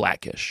like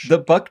blackish. The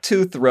buck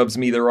tooth rubs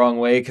me the wrong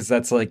way because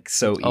that's like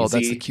so easy. Oh,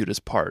 that's the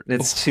cutest part.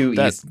 It's too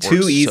easy.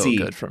 Too easy.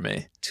 So good for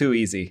me. Too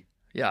easy.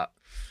 Yeah.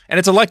 And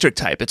it's electric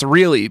type. It's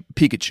really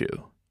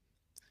Pikachu.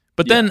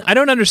 But then I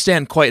don't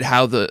understand quite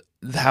how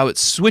it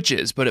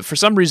switches, but for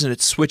some reason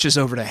it switches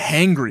over to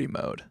hangry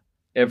mode.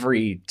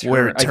 Every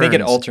turn. I think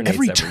it alternates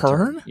every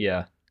turn.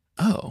 Yeah.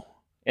 Oh.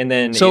 And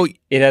then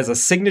it has a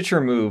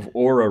signature move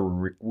or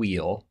a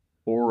wheel.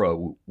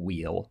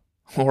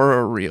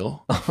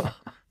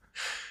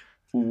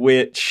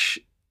 Which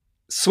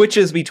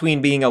switches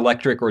between being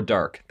electric or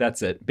dark.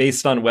 That's it.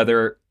 Based on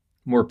whether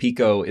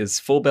Morpeko is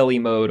full belly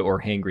mode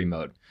or hangry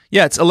mode.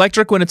 Yeah, it's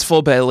electric when it's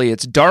full belly.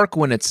 It's dark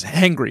when it's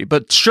hangry.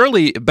 But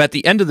surely, at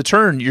the end of the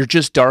turn, you're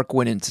just dark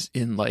when it's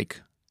in like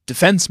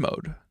defense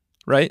mode,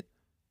 right?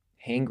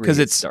 Hangry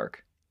is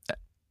dark.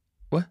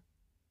 What?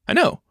 I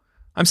know.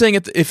 I'm saying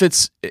if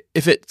it's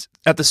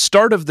at the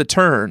start of the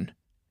turn,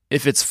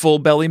 if it's full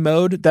belly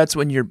mode, that's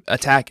when you're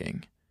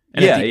attacking.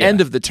 And at the end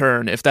of the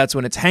turn, if that's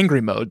when it's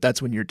hangry mode,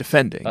 that's when you're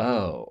defending.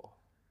 Oh.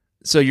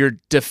 So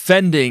you're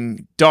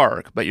defending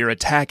dark, but you're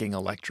attacking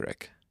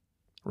electric.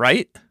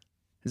 Right?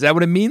 Is that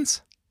what it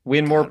means?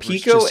 When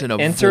Morpeko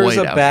enters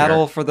a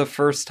battle for the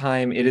first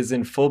time, it is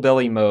in full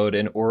belly mode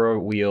and Aura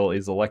Wheel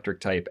is electric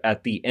type.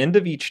 At the end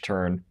of each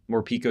turn,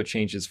 Morpeko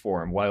changes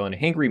form, while in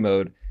hangry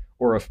mode,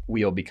 Aura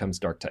Wheel becomes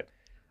dark type.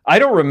 I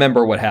don't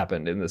remember what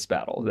happened in this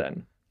battle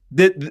then.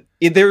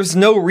 There's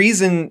no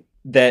reason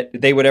that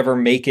they would ever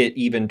make it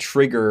even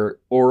trigger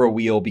Aura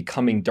Wheel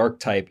becoming dark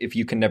type if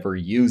you can never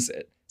use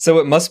it. So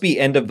it must be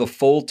end of the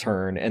full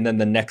turn, and then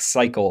the next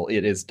cycle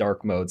it is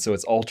dark mode, so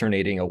it's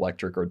alternating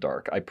electric or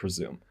dark, I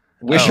presume.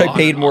 Wish I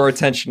paid more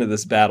attention to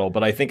this battle,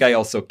 but I think I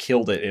also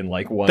killed it in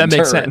like one turn. That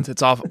makes sense.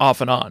 It's off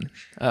and on.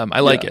 I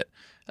like it.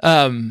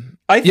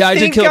 I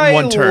did kill it in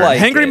one turn.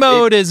 Hangry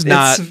mode is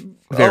not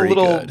very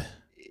good.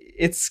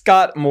 It's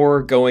got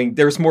more going.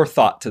 There's more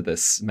thought to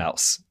this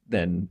mouse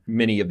than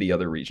many of the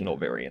other regional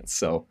variants.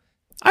 So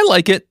I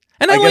like it.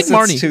 And I like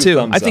Marnie too.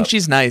 I think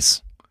she's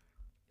nice.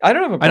 I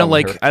don't have a problem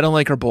with her. I don't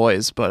like her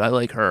boys, but I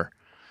like her.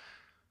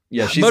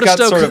 Yeah, she's got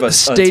sort of a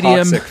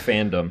toxic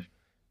fandom.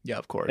 Yeah,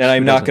 of course. And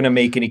I'm not going to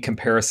make any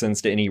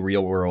comparisons to any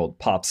real world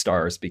pop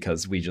stars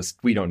because we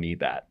don't need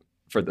that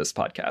for this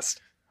podcast.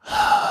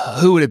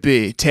 Who would it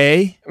be?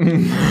 Tay?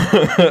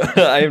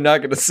 I am not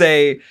going to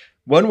say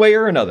one way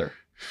or another.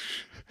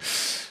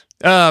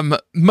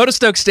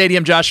 Motostoke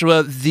Stadium,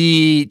 Joshua,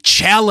 the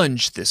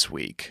challenge this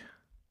week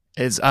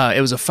is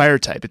it was a fire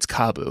type. It's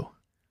Kabu.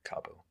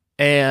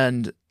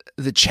 And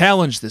the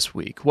challenge this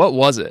week, what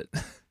was it?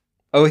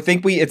 Oh, I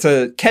think it's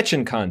a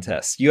catching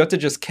contest. You have to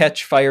just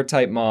catch fire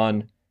type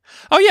Mon.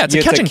 Oh yeah, it's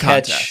a catching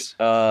contest.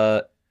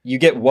 You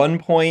get 1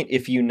 point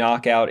if you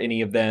knock out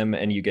any of them,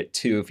 and you get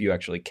 2 if you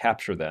actually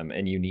capture them,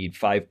 and you need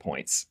 5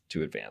 points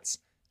to advance.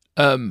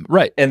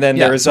 Right. And then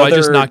there's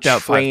other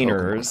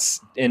trainers,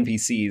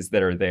 NPCs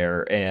that are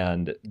there,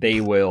 and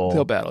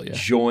they'll battle,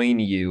 join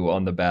you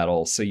on the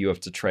battle, so you have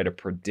to try to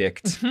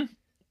predict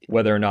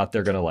whether or not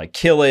they're going to like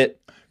kill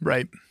it.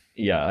 Right.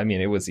 Yeah, I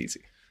mean, it was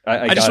easy.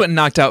 I just went and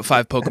knocked out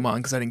 5 Pokemon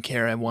because I didn't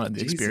care. I wanted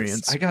the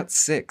experience. I got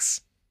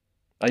 6.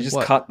 I just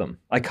caught them.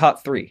 I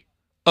caught 3.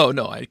 Oh,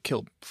 no, I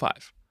killed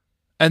 5.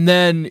 And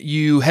then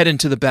you head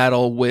into the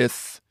battle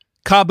with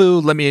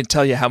Kabu. Let me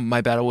tell you how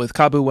my battle with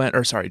Kabu went.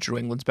 Drew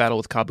England's battle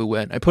with Kabu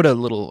went. I put a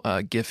little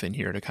GIF in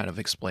here to kind of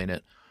explain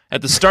it.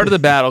 At the start of the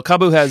battle,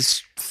 Kabu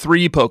has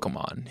 3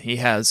 Pokemon. He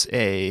has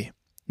a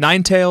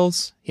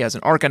Ninetales, he has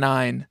an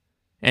Arcanine,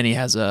 and he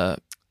has a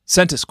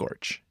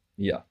Centiskorch.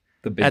 Yeah.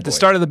 At the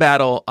start of the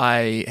battle,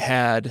 I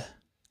had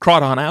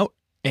Crawdon out,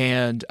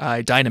 and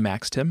I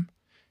Dynamaxed him,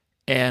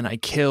 and I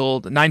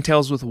killed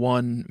Ninetales with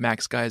 1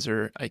 Max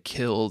Geyser. I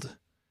killed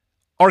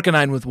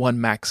Arcanine with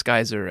 1 Max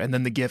Geyser, and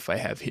then the GIF I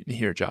have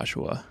here,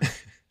 Joshua,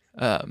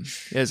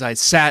 is I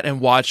sat and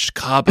watched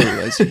Kabu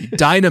as he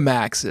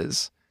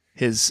Dynamaxes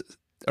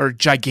or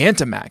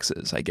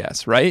Gigantamaxes, I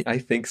guess, right? I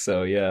think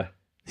so, yeah.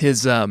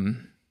 His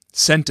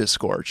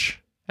Centiskorch.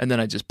 And then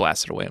I just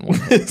blasted away in one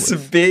hit. It's a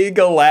big,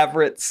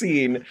 elaborate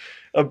scene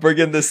of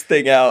bringing this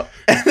thing out.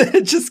 And then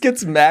it just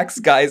gets Max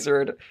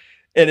Geysered,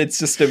 and it's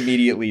just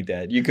immediately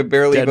dead. You could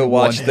barely even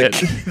watch the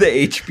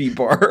HP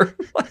bar.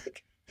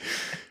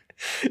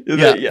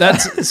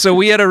 So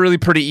we had a really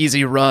pretty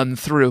easy run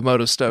through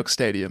Motostoke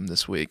Stadium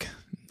this week.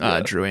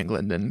 Drew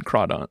England and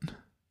Crawdon.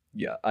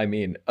 Yeah, I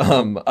mean,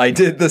 I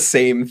did the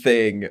same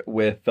thing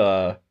with...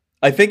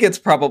 I think it's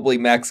probably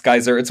Max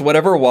Geyser. It's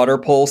whatever Water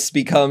Pulse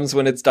becomes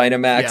when it's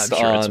Dynamaxed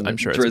on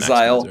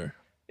Drizzile.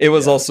 It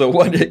was also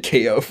 1-hit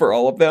KO for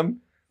all of them.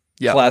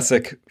 Yep.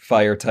 Classic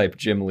fire type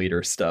gym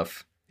leader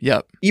stuff.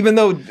 Yep. Even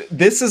though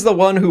this is the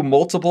one who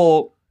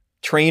multiple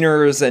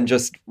trainers and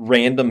just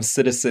random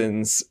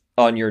citizens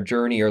on your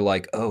journey are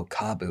like, oh,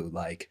 Kabu,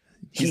 like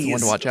he's the one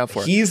to watch out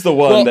for. He's the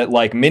one that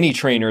like many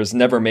trainers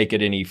never make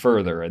it any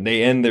further, and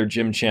they end their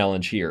gym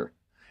challenge here.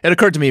 It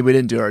occurred to me we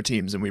didn't do our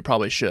teams, and we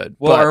probably should.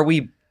 Well,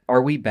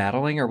 Are we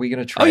battling? Are we going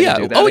to try to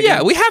do that again?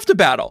 Yeah, we have to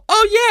battle.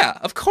 Oh, yeah,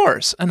 of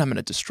course. And I'm going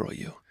to destroy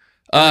you.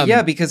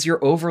 Yeah, because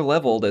you're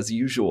over-leveled as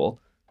usual.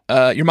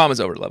 Your mom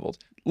is over-leveled.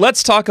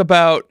 Let's talk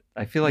about...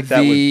 I feel like that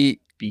would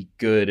be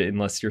good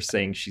unless you're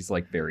saying she's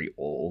like very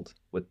old,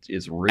 which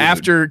is rude.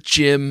 After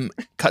gym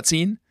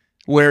cutscene,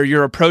 where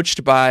you're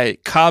approached by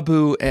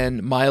Kabu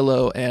and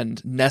Milo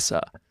and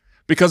Nessa.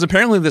 Because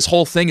apparently this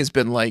whole thing has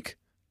been like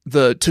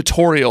the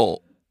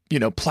tutorial,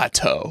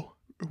 plateau.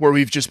 Where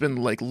we've just been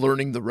like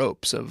learning the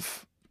ropes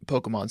of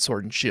Pokemon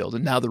Sword and Shield,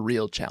 and now the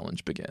real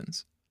challenge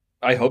begins.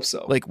 I hope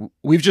so. Like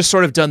we've just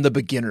sort of done the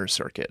beginner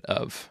circuit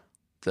of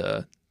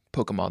the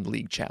Pokemon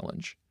League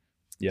challenge.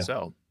 Yeah.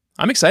 So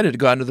I'm excited to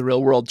go out into the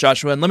real world,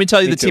 Joshua. And let me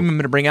tell you the team I'm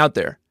going to bring out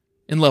there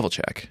in Level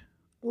Check.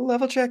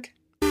 Level Check.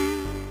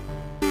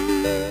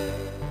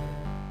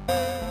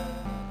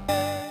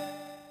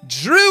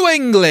 Drew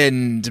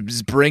England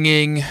is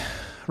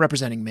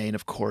representing Maine,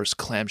 of course,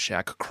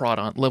 Clamshack,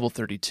 Crawdon, level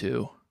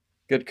 32.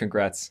 Good,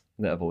 congrats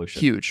on the evolution.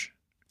 Huge.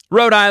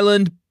 Rhode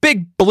Island,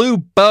 Big Blue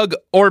Bug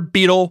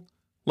Orbeetle,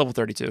 level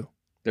 32.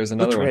 There's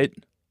another one.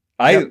 Great.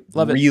 I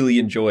really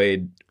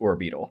enjoyed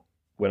Orbeetle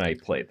when I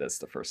played this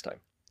the first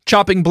time.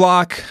 Chopping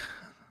Block,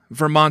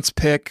 Vermont's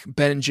Pick,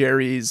 Ben &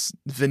 Jerry's,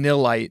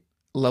 Vanillite,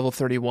 level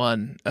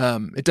 31,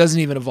 it doesn't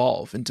even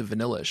evolve into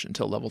Vanillish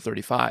until level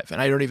 35.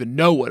 And I don't even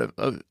know what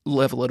a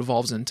level it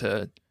evolves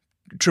into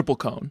triple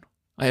cone.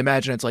 I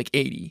imagine it's like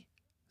 80.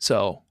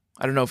 So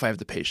I don't know if I have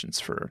the patience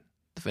for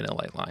the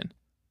Vanillite line.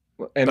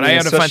 But I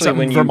had to find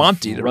something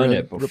Vermonty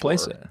to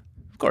replace it.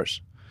 Of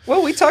course.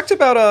 Well, we talked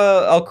about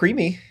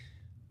Alcremie.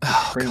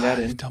 Bring that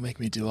in. Don't make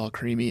me do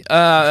Alcremie.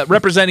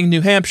 Representing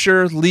New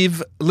Hampshire,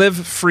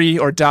 live free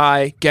or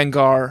die,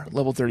 Gengar,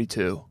 level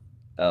 32.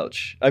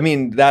 Ouch. I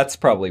mean, that's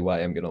probably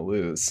why I'm going to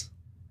lose.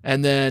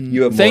 And then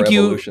you have more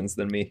evolutions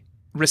than me.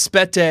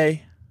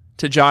 Respete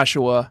to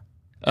Joshua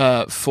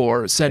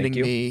for sending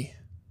me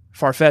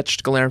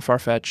Farfetch'd, Galarian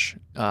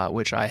Farfetch,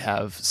 which I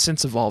have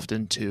since evolved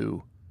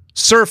into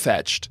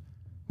Surfetch'd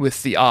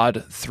with the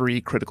odd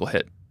 3 critical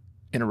hit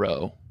in a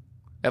row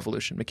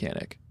evolution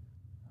mechanic.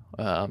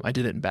 I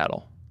did it in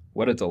battle.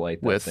 What a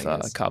delight that with thing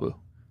is. Kabu,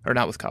 or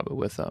not with Kabu,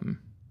 with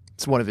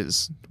it's one of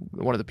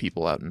the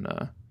people out in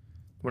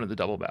one of the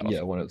double battles.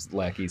 Yeah, one of his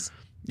lackeys.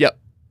 Yep.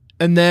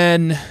 And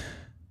then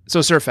so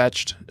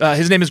Surfetch'd.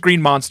 His name is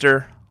Green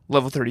Monster,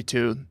 level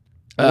 32.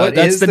 What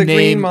is the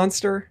Green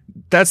Monster?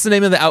 That's the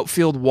name of the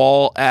outfield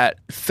wall at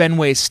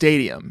Fenway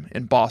Stadium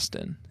in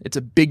Boston. It's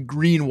a big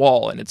green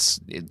wall, and it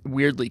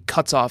weirdly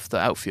cuts off the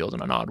outfield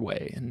in an odd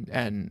way,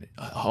 and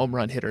home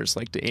run hitters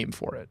like to aim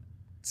for it.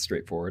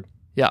 Straightforward.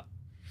 Yeah.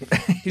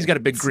 He's got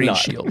a big green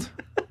shield.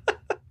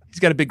 He's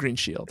got a big green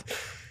shield.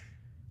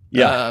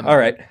 Yeah. All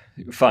right.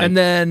 Fine. And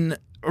then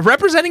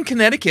representing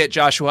Connecticut,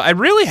 Joshua, I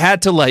really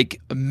had to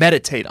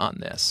meditate on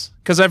this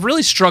because I've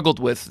really struggled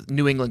with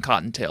New England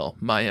Cottontail,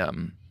 my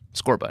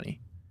score bunny.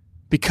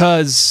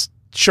 Because,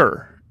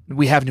 sure,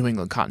 we have New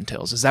England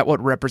Cottontails. Is that what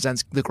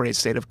represents the great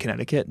state of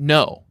Connecticut?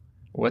 No.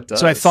 What does?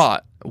 So I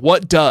thought,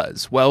 what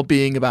does? Well,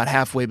 being about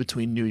halfway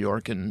between New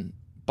York and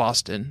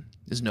Boston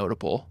is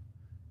notable.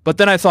 But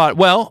then I thought,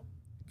 well,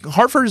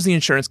 Hartford is the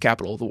insurance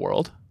capital of the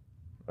world.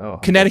 Oh,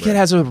 Connecticut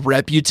has a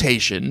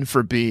reputation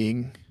for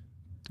being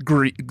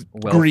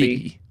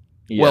greedy,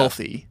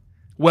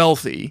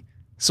 wealthy.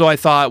 So I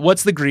thought,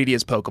 what's the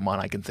greediest Pokemon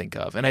I can think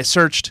of? And I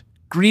searched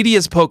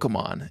greediest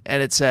Pokemon,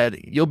 and it said,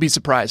 you'll be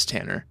surprised,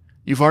 Tanner.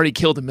 You've already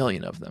killed 1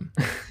 million of them.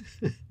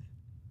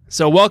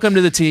 So welcome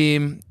to the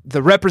team,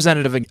 the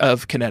representative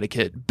of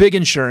Connecticut, Big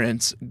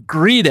Insurance,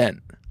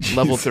 Greedent,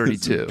 level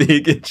 32.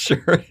 Big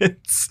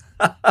Insurance.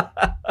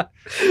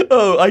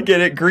 Oh, I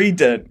get it.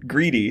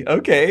 Greedy.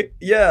 Okay,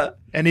 yeah.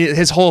 And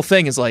his whole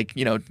thing is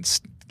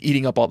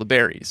eating up all the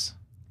berries.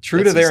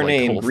 True to their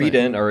name,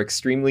 Greedent are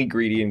extremely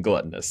greedy and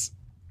gluttonous.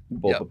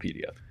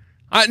 Bulbapedia.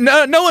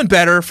 No one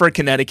better for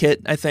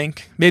Connecticut, I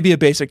think. Maybe a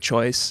basic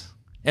choice.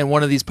 And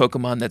one of these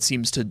Pokemon that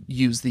seems to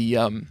use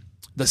the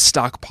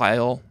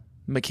stockpile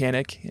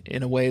mechanic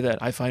in a way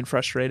that I find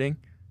frustrating.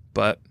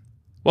 But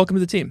welcome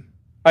to the team.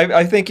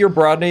 I think you're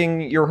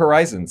broadening your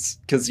horizons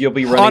because you'll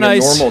be running a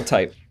normal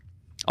type.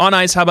 On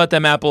ice, how about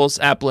them apples?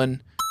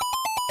 Applin.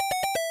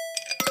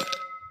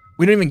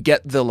 We don't even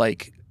get the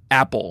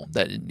apple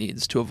that it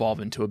needs to evolve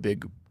into a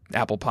big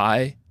apple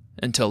pie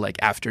until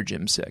after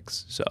Gym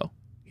 6. So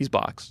he's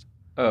boxed.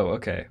 Oh,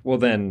 okay. Well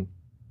then,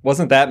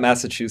 wasn't that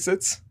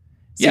Massachusetts?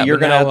 So yeah, you're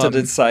going to have to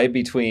decide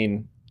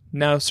between...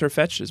 Now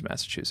Surfetch'd is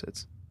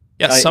Massachusetts.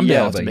 Yeah, someday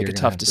I'll have to make a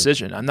tough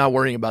decision. I'm not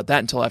worrying about that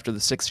until after the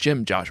 6th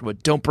gym, Joshua.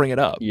 Don't bring it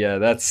up. Yeah,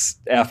 that's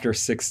after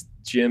 6th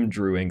gym,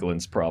 Drew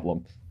England's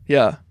problem.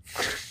 Yeah.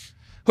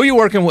 Who are you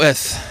working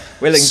with?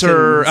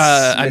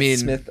 Wellington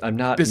Smith. I'm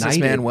not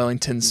businessman knighted.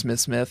 Wellington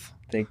Smithsmith.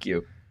 Thank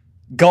you.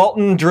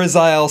 Galton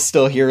Drizzile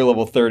still here,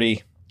 level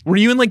 30. Were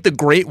you in the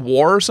Great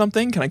War or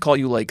something? Can I call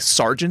you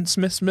Sergeant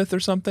Smithsmith or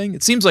something?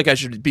 It seems like I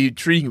should be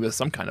treating you with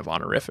some kind of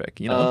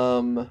honorific, you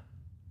know?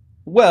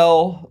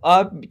 Well,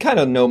 I kind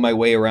of know my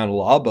way around a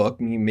law book.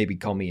 You maybe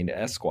call me an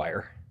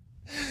Esquire.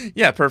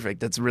 Yeah, perfect.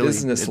 That's really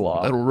business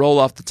law. It'll roll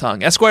off the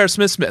tongue. Esquire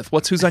Smithsmith.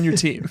 Who's on your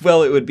team?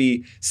 Well, it would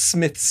be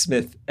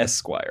Smithsmith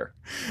Esquire.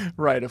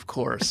 Right, of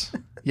course.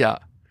 Yeah.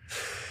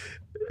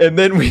 And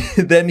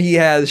then he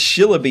has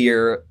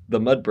Shillabeer, the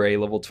Mudbray,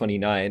 level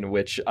 29,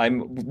 which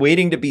I'm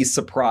waiting to be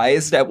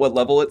surprised at what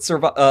level it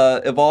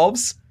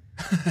evolves.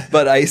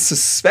 But I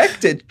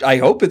suspect I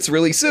hope it's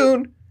really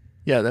soon.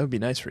 Yeah, that would be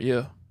nice for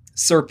you.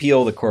 Sir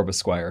Peel, the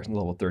Corvusquire,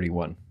 level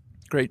 31.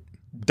 Great.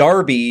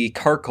 Darby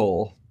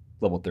Carkle,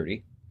 level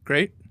 30.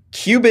 Great.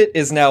 Cubit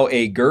is now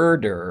a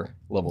Girder,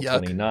 level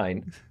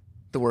 29.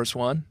 The worst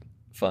one.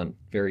 Fun.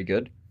 Very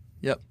good.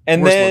 Yep.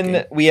 And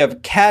then we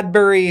have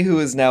Cadbury, who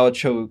is now a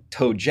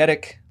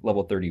Togetic,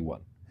 level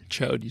 31.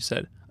 Chode, you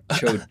said.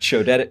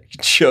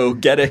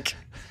 Chogetic.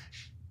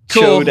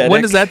 Cool.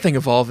 When does that thing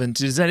evolve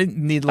into? Does that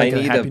need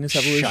a happiness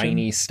evolution?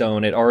 Shiny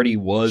stone. It already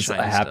was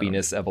a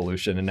happiness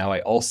evolution, and now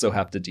I also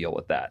have to deal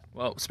with that.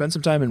 Well, spend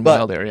some time in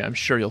wild area. I'm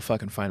sure you'll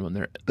fucking find one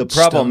there. The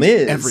problem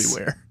is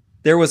everywhere.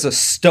 There was a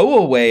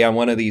stowaway on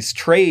one of these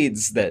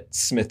trades that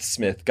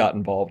Smith got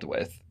involved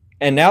with,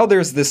 and now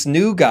there's this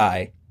new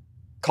guy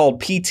called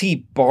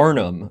P.T.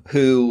 Barnum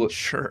who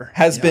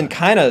has been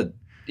kind of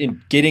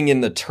getting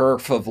in the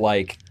turf of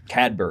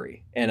Cadbury.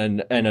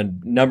 And a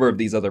number of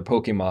these other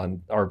Pokemon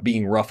are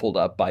being ruffled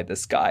up by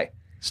this guy.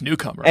 It's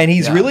newcomer. And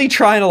he's really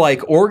trying to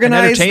like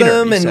organize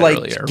them and like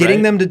earlier,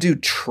 getting them to do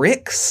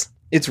tricks.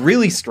 It's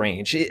really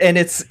strange. And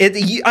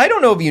I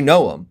don't know if you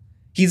know him.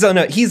 He's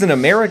an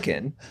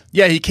American.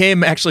 Yeah, he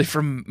came actually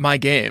from my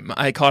game.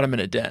 I caught him in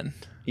a den.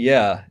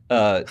 Yeah.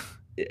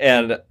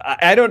 And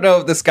I don't know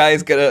if this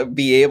guy's going to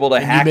be able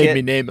to hack it. You made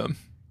me name him.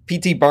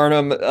 P.T.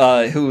 Barnum,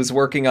 who's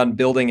working on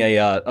building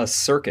a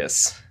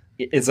circus,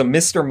 is a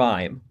Mr.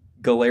 Mime.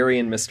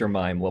 Galarian Mr.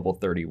 Mime, level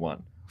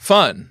 31.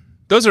 Fun.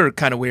 Those are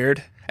kind of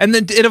weird. And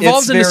then it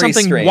evolves into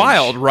something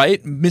wild,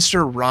 right?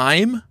 Mr.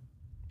 Rhyme?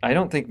 I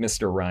don't think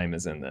Mr. Rhyme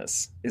is in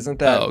this. Isn't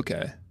that? Oh,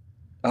 okay.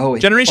 Oh,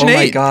 Generation 8. Oh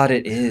my God,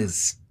 it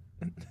is.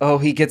 Oh,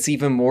 he gets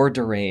even more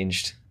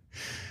deranged.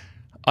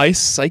 Ice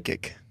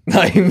Psychic.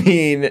 I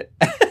mean...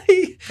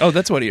 Oh,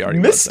 that's what he already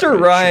was. Mr.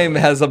 Rhyme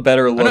has a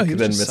better look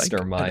than Mr.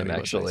 Psychic. Mime,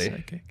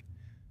 actually.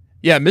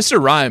 Yeah,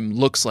 Mr. Rhyme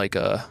looks like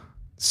a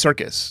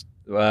circus.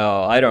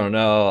 Well, I don't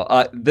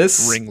know.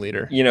 This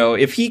ringleader. You know,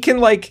 if he can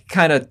like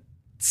kind of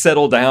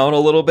settle down a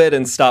little bit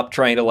and stop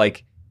trying to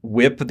like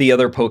whip the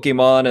other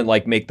Pokemon and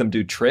like make them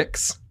do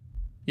tricks,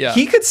 yeah,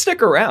 he could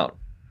stick around.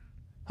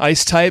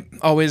 Ice type,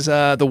 always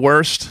the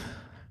worst.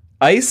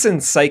 Ice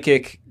and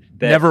Psychic,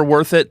 never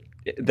worth it.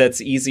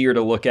 That's easier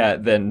to look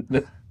at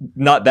than,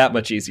 not that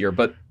much easier,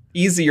 but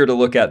easier to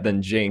look at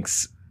than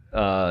Jinx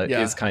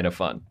is kind of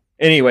fun.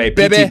 Anyway,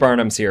 P.T.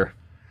 Barnum's here.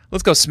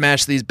 Let's go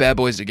smash these bad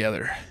boys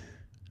together.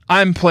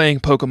 I'm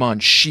playing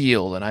Pokemon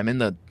Shield, and I'm in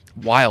the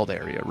wild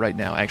area right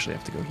now. I actually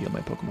have to go heal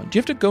my Pokemon. Do you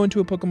have to go into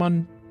a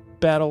Pokemon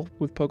battle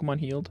with Pokemon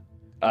healed?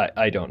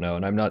 I don't know,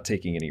 and I'm not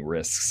taking any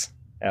risks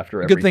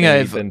after everything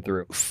I've been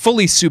through.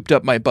 Fully souped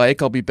up my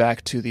bike. I'll be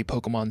back to the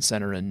Pokemon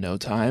Center in no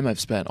time. I've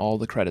spent all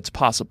the credits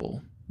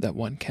possible that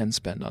one can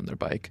spend on their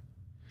bike.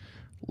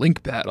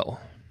 Link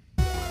battle.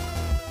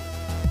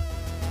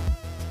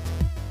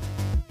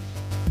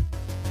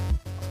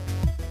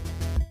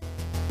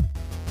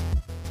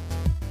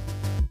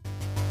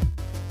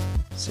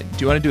 Do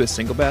you want to do a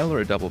single battle or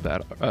a double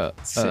battle?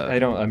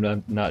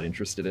 I'm not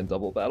interested in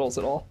double battles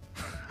at all.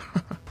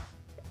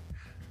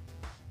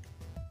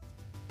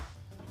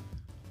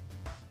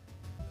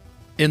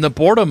 In the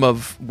boredom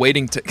of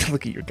waiting to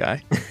look at your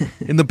guy.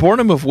 In the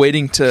boredom of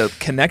waiting to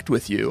connect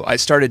with you, I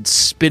started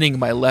spinning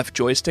my left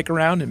joystick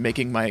around and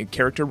making my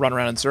character run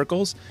around in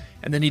circles.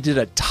 And then he did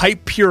a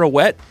tight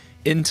pirouette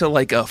into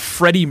like a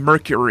Freddie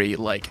Mercury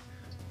like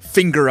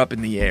finger up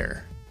in the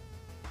air.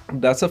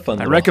 That's a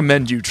fun. I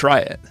recommend you try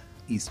it.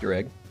 Easter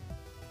egg.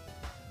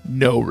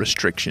 No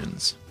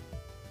restrictions.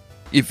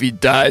 If he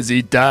dies,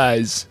 he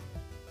dies.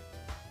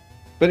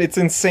 But it's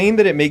insane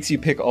that it makes you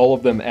pick all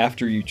of them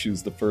after you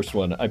choose the first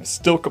one. I'm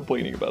still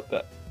complaining about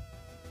that.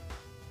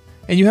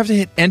 And you have to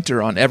hit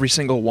enter on every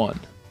single one.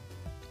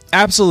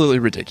 Absolutely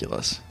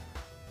ridiculous.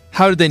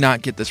 How did they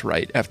not get this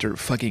right after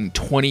fucking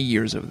 20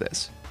 years of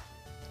this?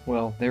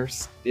 Well,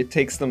 it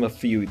takes them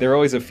they're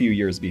always a few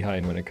years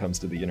behind when it comes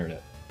to the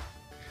internet.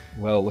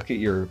 Well, look at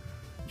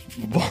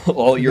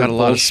all your got a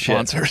lot of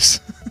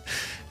sponsors.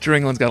 Drew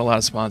England's got a lot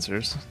of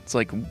sponsors. It's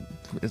like,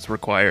 it's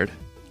required.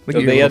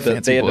 They had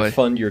to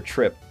fund your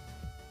trip.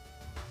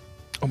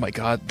 Oh my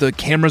God, the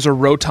cameras are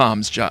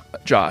Rotoms,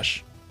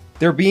 Josh.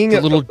 They're being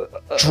the little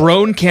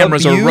drone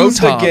cameras are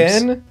Rotoms.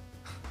 Again?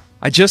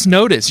 I just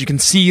noticed. You can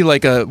see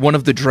like one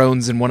of the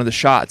drones in one of the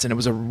shots, and it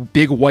was a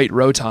big white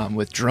Rotom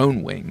with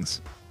drone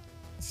wings.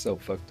 So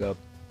fucked up.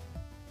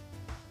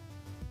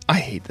 I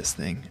hate this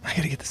thing. I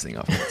gotta get this thing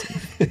off my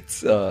teeth.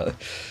 It's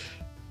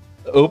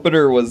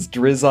opener was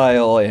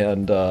Drizzile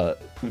and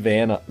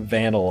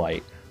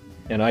Vanillite.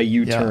 And I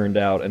U-turned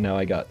out, and now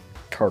I got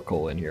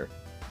Carkol in here.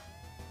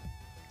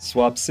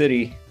 Swap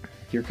City.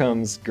 Here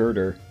comes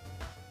Girder.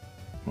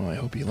 Well, I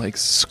hope he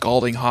likes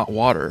scalding hot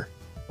water.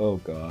 Oh,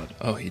 God.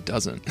 Oh, he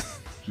doesn't.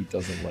 He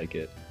doesn't like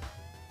it.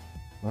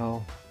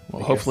 Well,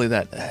 hopefully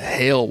that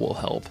hail will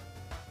help.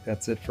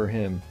 That's it for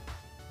him.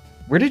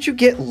 Where did you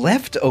get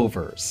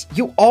leftovers?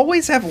 You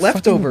always have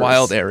leftovers. Fucking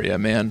wild area,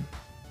 man.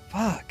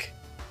 Fuck.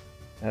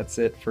 That's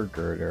it for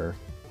Girder.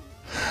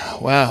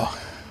 Wow.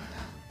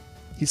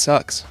 He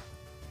sucks.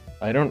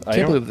 I can't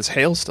believe this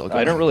hail's still going.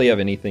 I don't really have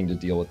anything to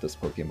deal with this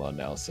Pokemon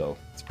now, so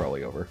it's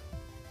probably over.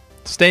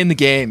 Stay in the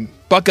game.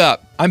 Buck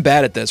up. I'm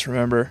bad at this,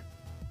 remember?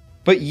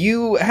 But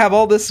you have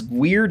all this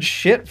weird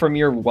shit from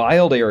your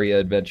wild area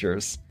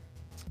adventures.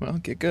 Well,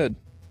 get good.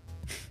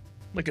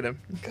 Look at him.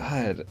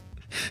 God.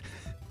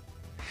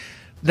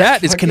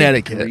 That is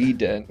Connecticut.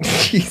 Greedent.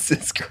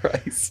 Jesus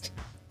Christ.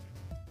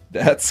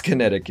 That's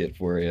Connecticut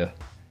for you.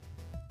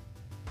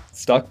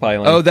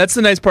 Stockpiling. Oh, that's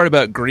the nice part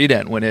about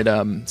Greedent. When it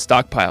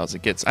stockpiles,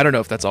 it gets... I don't know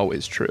if that's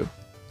always true.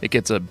 It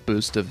gets a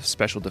boost of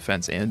special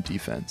defense and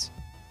defense.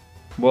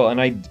 Well,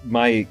 and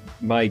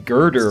my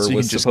Girder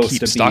was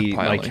supposed to be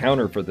my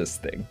counter for this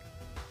thing.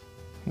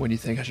 When do you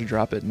think I should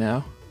drop it now?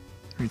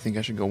 Or do you think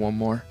I should go one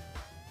more?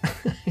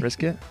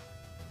 Risk it?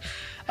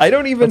 I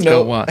don't even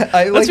know.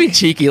 Let's be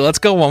cheeky. Let's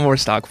go one more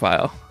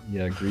stockpile.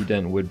 Yeah,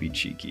 Greedent would be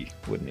cheeky,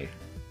 wouldn't he?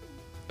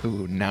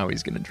 Ooh, now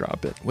he's going to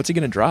drop it. What's he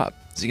going to drop?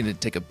 Is he going to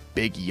take a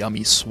big,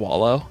 yummy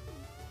swallow?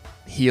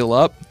 Heal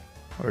up?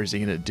 Or is he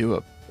going to do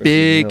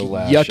big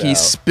yucky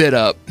spit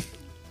up.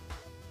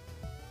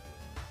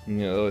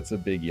 No, it's a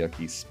big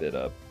yucky spit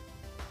up.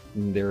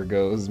 And there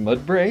goes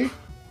Mudbray.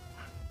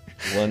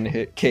 One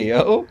hit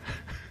KO.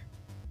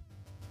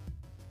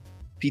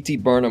 P.T.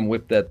 Barnum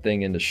whipped that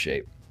thing into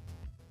shape.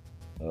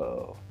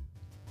 Oh.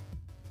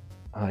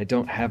 I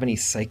don't have any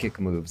psychic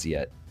moves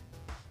yet.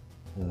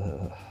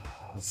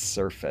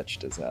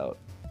 Surfetched is out.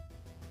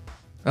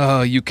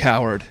 Oh, you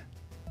coward.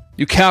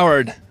 You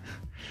coward.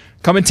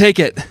 Come and take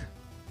it.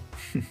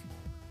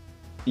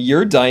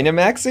 You're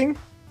Dynamaxing?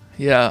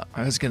 Yeah,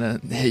 I was gonna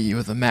hit you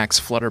with a max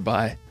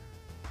Flutterby.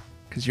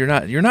 Because you're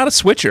not a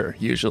switcher,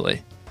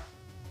 usually.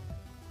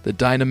 The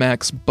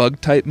Dynamax bug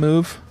type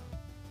move.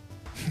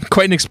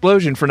 Quite an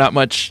explosion for not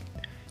much.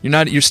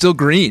 You're still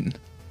green.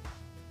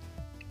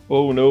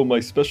 Oh no, my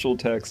special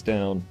attack's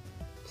down.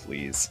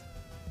 Please.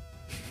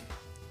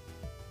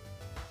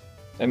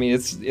 I mean,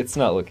 it's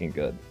not looking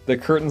good. The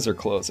curtains are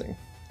closing.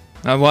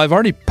 Well, I've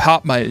already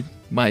popped my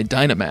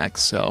Dynamax,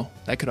 so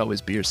that could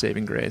always be your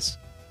saving grace.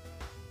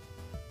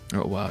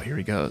 Oh wow, here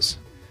he goes.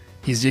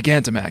 He's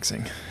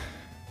Gigantamaxing.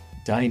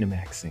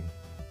 Dynamaxing.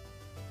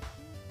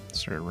 It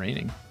started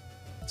raining.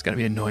 It's gonna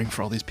be annoying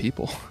for all these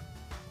people.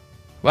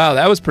 Wow,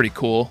 that was pretty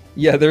cool.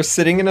 Yeah, they're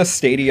sitting in a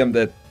stadium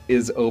that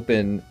is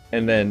open,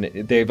 and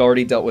then they've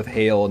already dealt with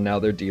hail, and now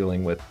they're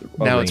dealing with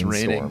a now it's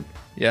rainstorm. raining.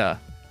 Yeah,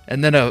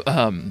 and then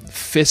a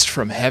fist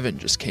from heaven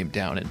just came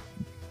down and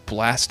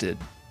blasted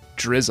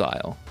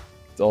Drizzile.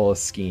 It's all a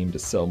scheme to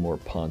sell more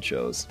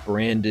ponchos,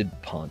 branded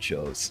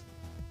ponchos.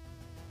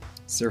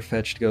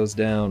 Surfetched goes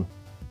down.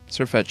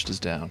 Surfetched is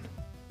down.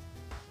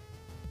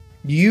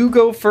 You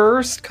go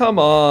first? Come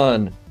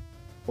on.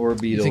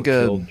 Orbeetle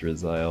killed a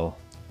Drizzile.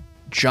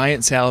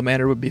 Giant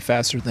salamander would be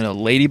faster than a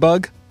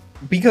ladybug?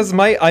 Because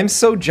I'm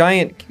so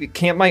giant,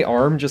 can't my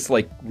arm just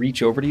like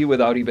reach over to you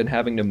without even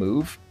having to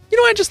move? You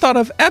know what I just thought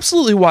of?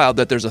 Absolutely wild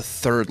that there's a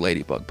third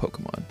ladybug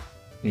Pokemon.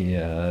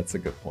 Yeah, that's a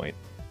good point.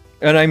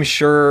 And I'm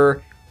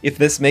sure if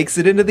this makes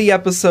it into the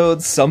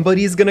episode,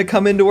 somebody's going to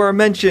come into our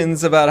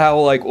mentions about how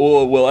like,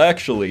 oh, well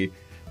actually,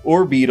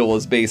 Orbeetle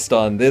is based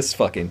on this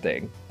fucking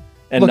thing.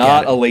 And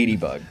not a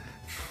ladybug.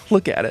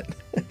 Look at it.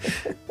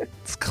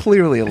 It's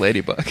clearly a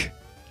ladybug.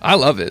 I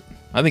love it.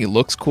 I think it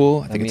looks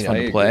cool. I think it's fun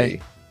to play.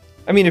 Agree.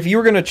 I mean, if you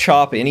were going to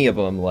chop any of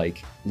them,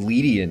 like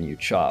Leedian, you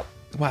chop.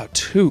 Wow,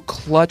 2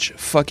 clutch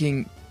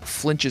fucking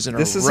flinches in a row.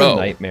 This is a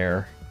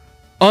nightmare.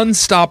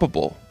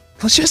 Unstoppable.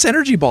 Let's just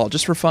Energy Ball,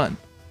 just for fun.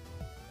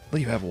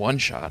 Well, you have one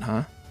shot,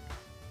 huh?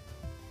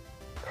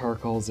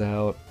 Carcol's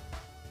out.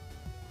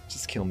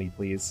 Just kill me,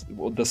 please.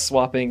 Well, the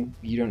swapping,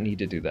 you don't need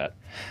to do that.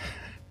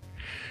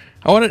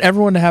 I wanted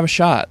everyone to have a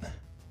shot.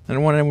 I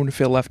don't want anyone to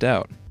feel left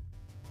out.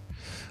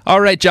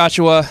 All right,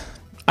 Joshua.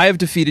 I have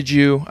defeated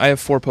you. I have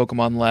 4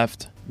 Pokemon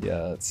left.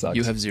 Yeah, it sucks.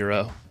 You have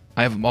 0.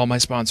 I have all my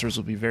sponsors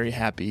will be very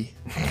happy.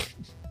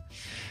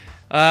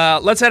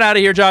 Let's head out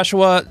of here,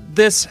 Joshua.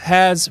 This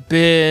has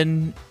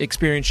been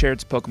Experience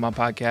Shared's Pokemon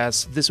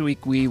Podcast. This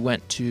week we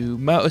went to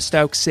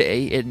Motostoke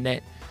City, isn't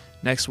it?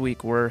 Next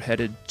week we're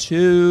headed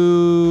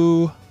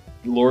to...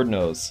 Lord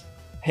knows.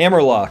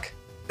 Hammerlock,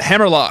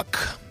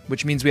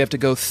 which means we have to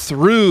go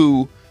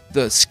through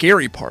the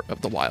scary part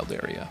of the wild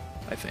area,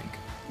 I think.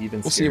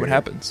 We'll see what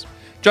happens.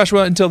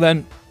 Joshua, until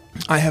then,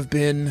 I have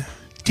been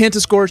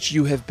Tantascorch.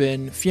 You have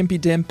been Fiempy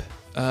Dimp.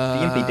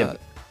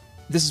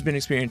 This has been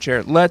Experience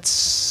Share.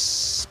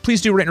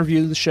 Please do rate and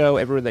review the show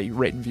everywhere that you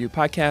rate and review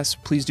podcasts.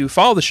 Please do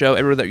follow the show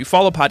everywhere that you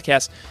follow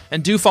podcasts.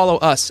 And do follow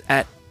us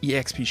at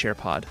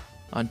EXPSharePod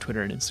on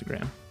Twitter and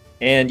Instagram.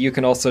 And you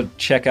can also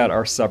check out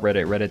our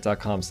subreddit,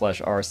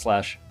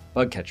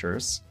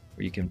 reddit.com/r/bugcatchers,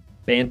 where you can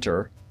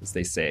banter, as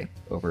they say,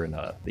 over in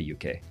the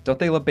UK. Don't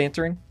they love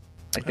bantering?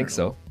 I think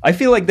so. I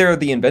feel like they're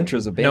the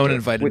inventors of banter. No one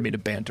invited me to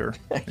banter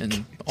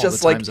in all the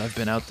times I've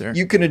been out there.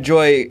 You can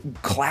enjoy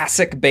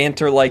classic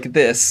banter like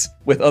this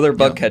with other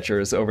bug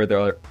catchers over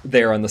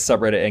there on the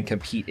subreddit and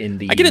compete in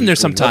the I get in there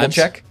sometimes.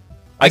 Check.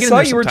 I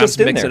saw you were just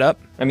in there. Mix it up.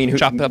 I mean,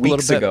 chop it up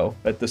weeks a little ago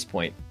at this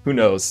point. Who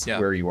knows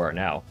where you are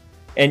now.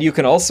 And you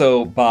can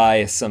also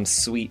buy some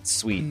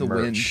sweet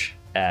merch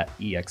at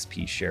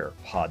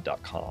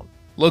expsharepod.com.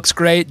 Looks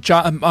great.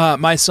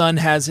 My son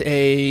has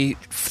a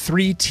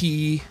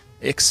 3T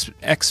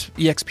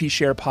EXP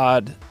Share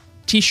Pod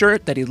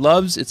t-shirt that he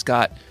loves. It's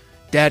got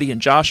Daddy and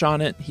Josh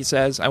on it. He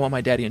says, I want my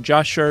Daddy and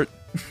Josh shirt.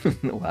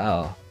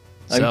 Wow.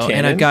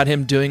 And I've got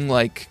him doing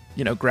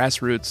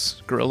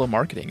grassroots guerrilla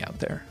marketing out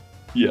there.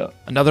 Yeah.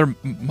 Another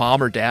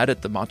mom or dad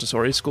at the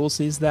Montessori school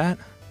sees that.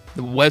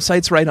 The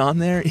website's right on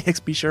there,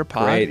 EXP Share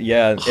Pod. Right,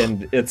 yeah,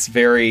 and it's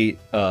very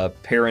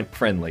parent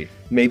friendly.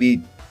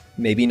 Maybe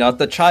not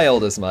the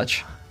child as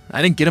much.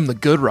 I didn't get him the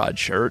Good Rod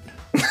shirt.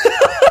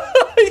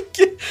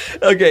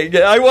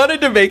 Okay, I wanted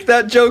to make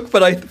that joke,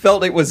 but I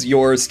felt it was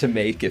yours to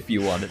make if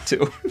you wanted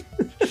to.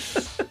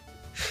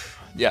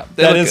 Yeah,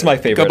 that is my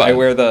favorite.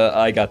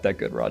 I got that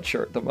Good Rod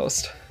shirt the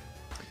most.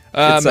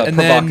 It's and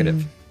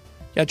provocative.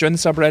 Then, join the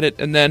subreddit,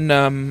 and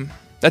then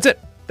that's it.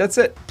 That's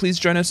it. Please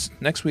join us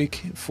next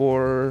week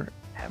for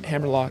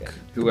Hammerlock.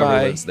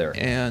 Whoever lives there.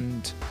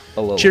 And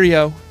Aloha.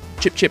 Cheerio.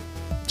 Chip, chip.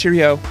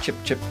 Cheerio. Chip,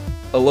 chip.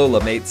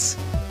 Alola, mates.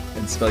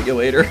 And smell you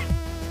later.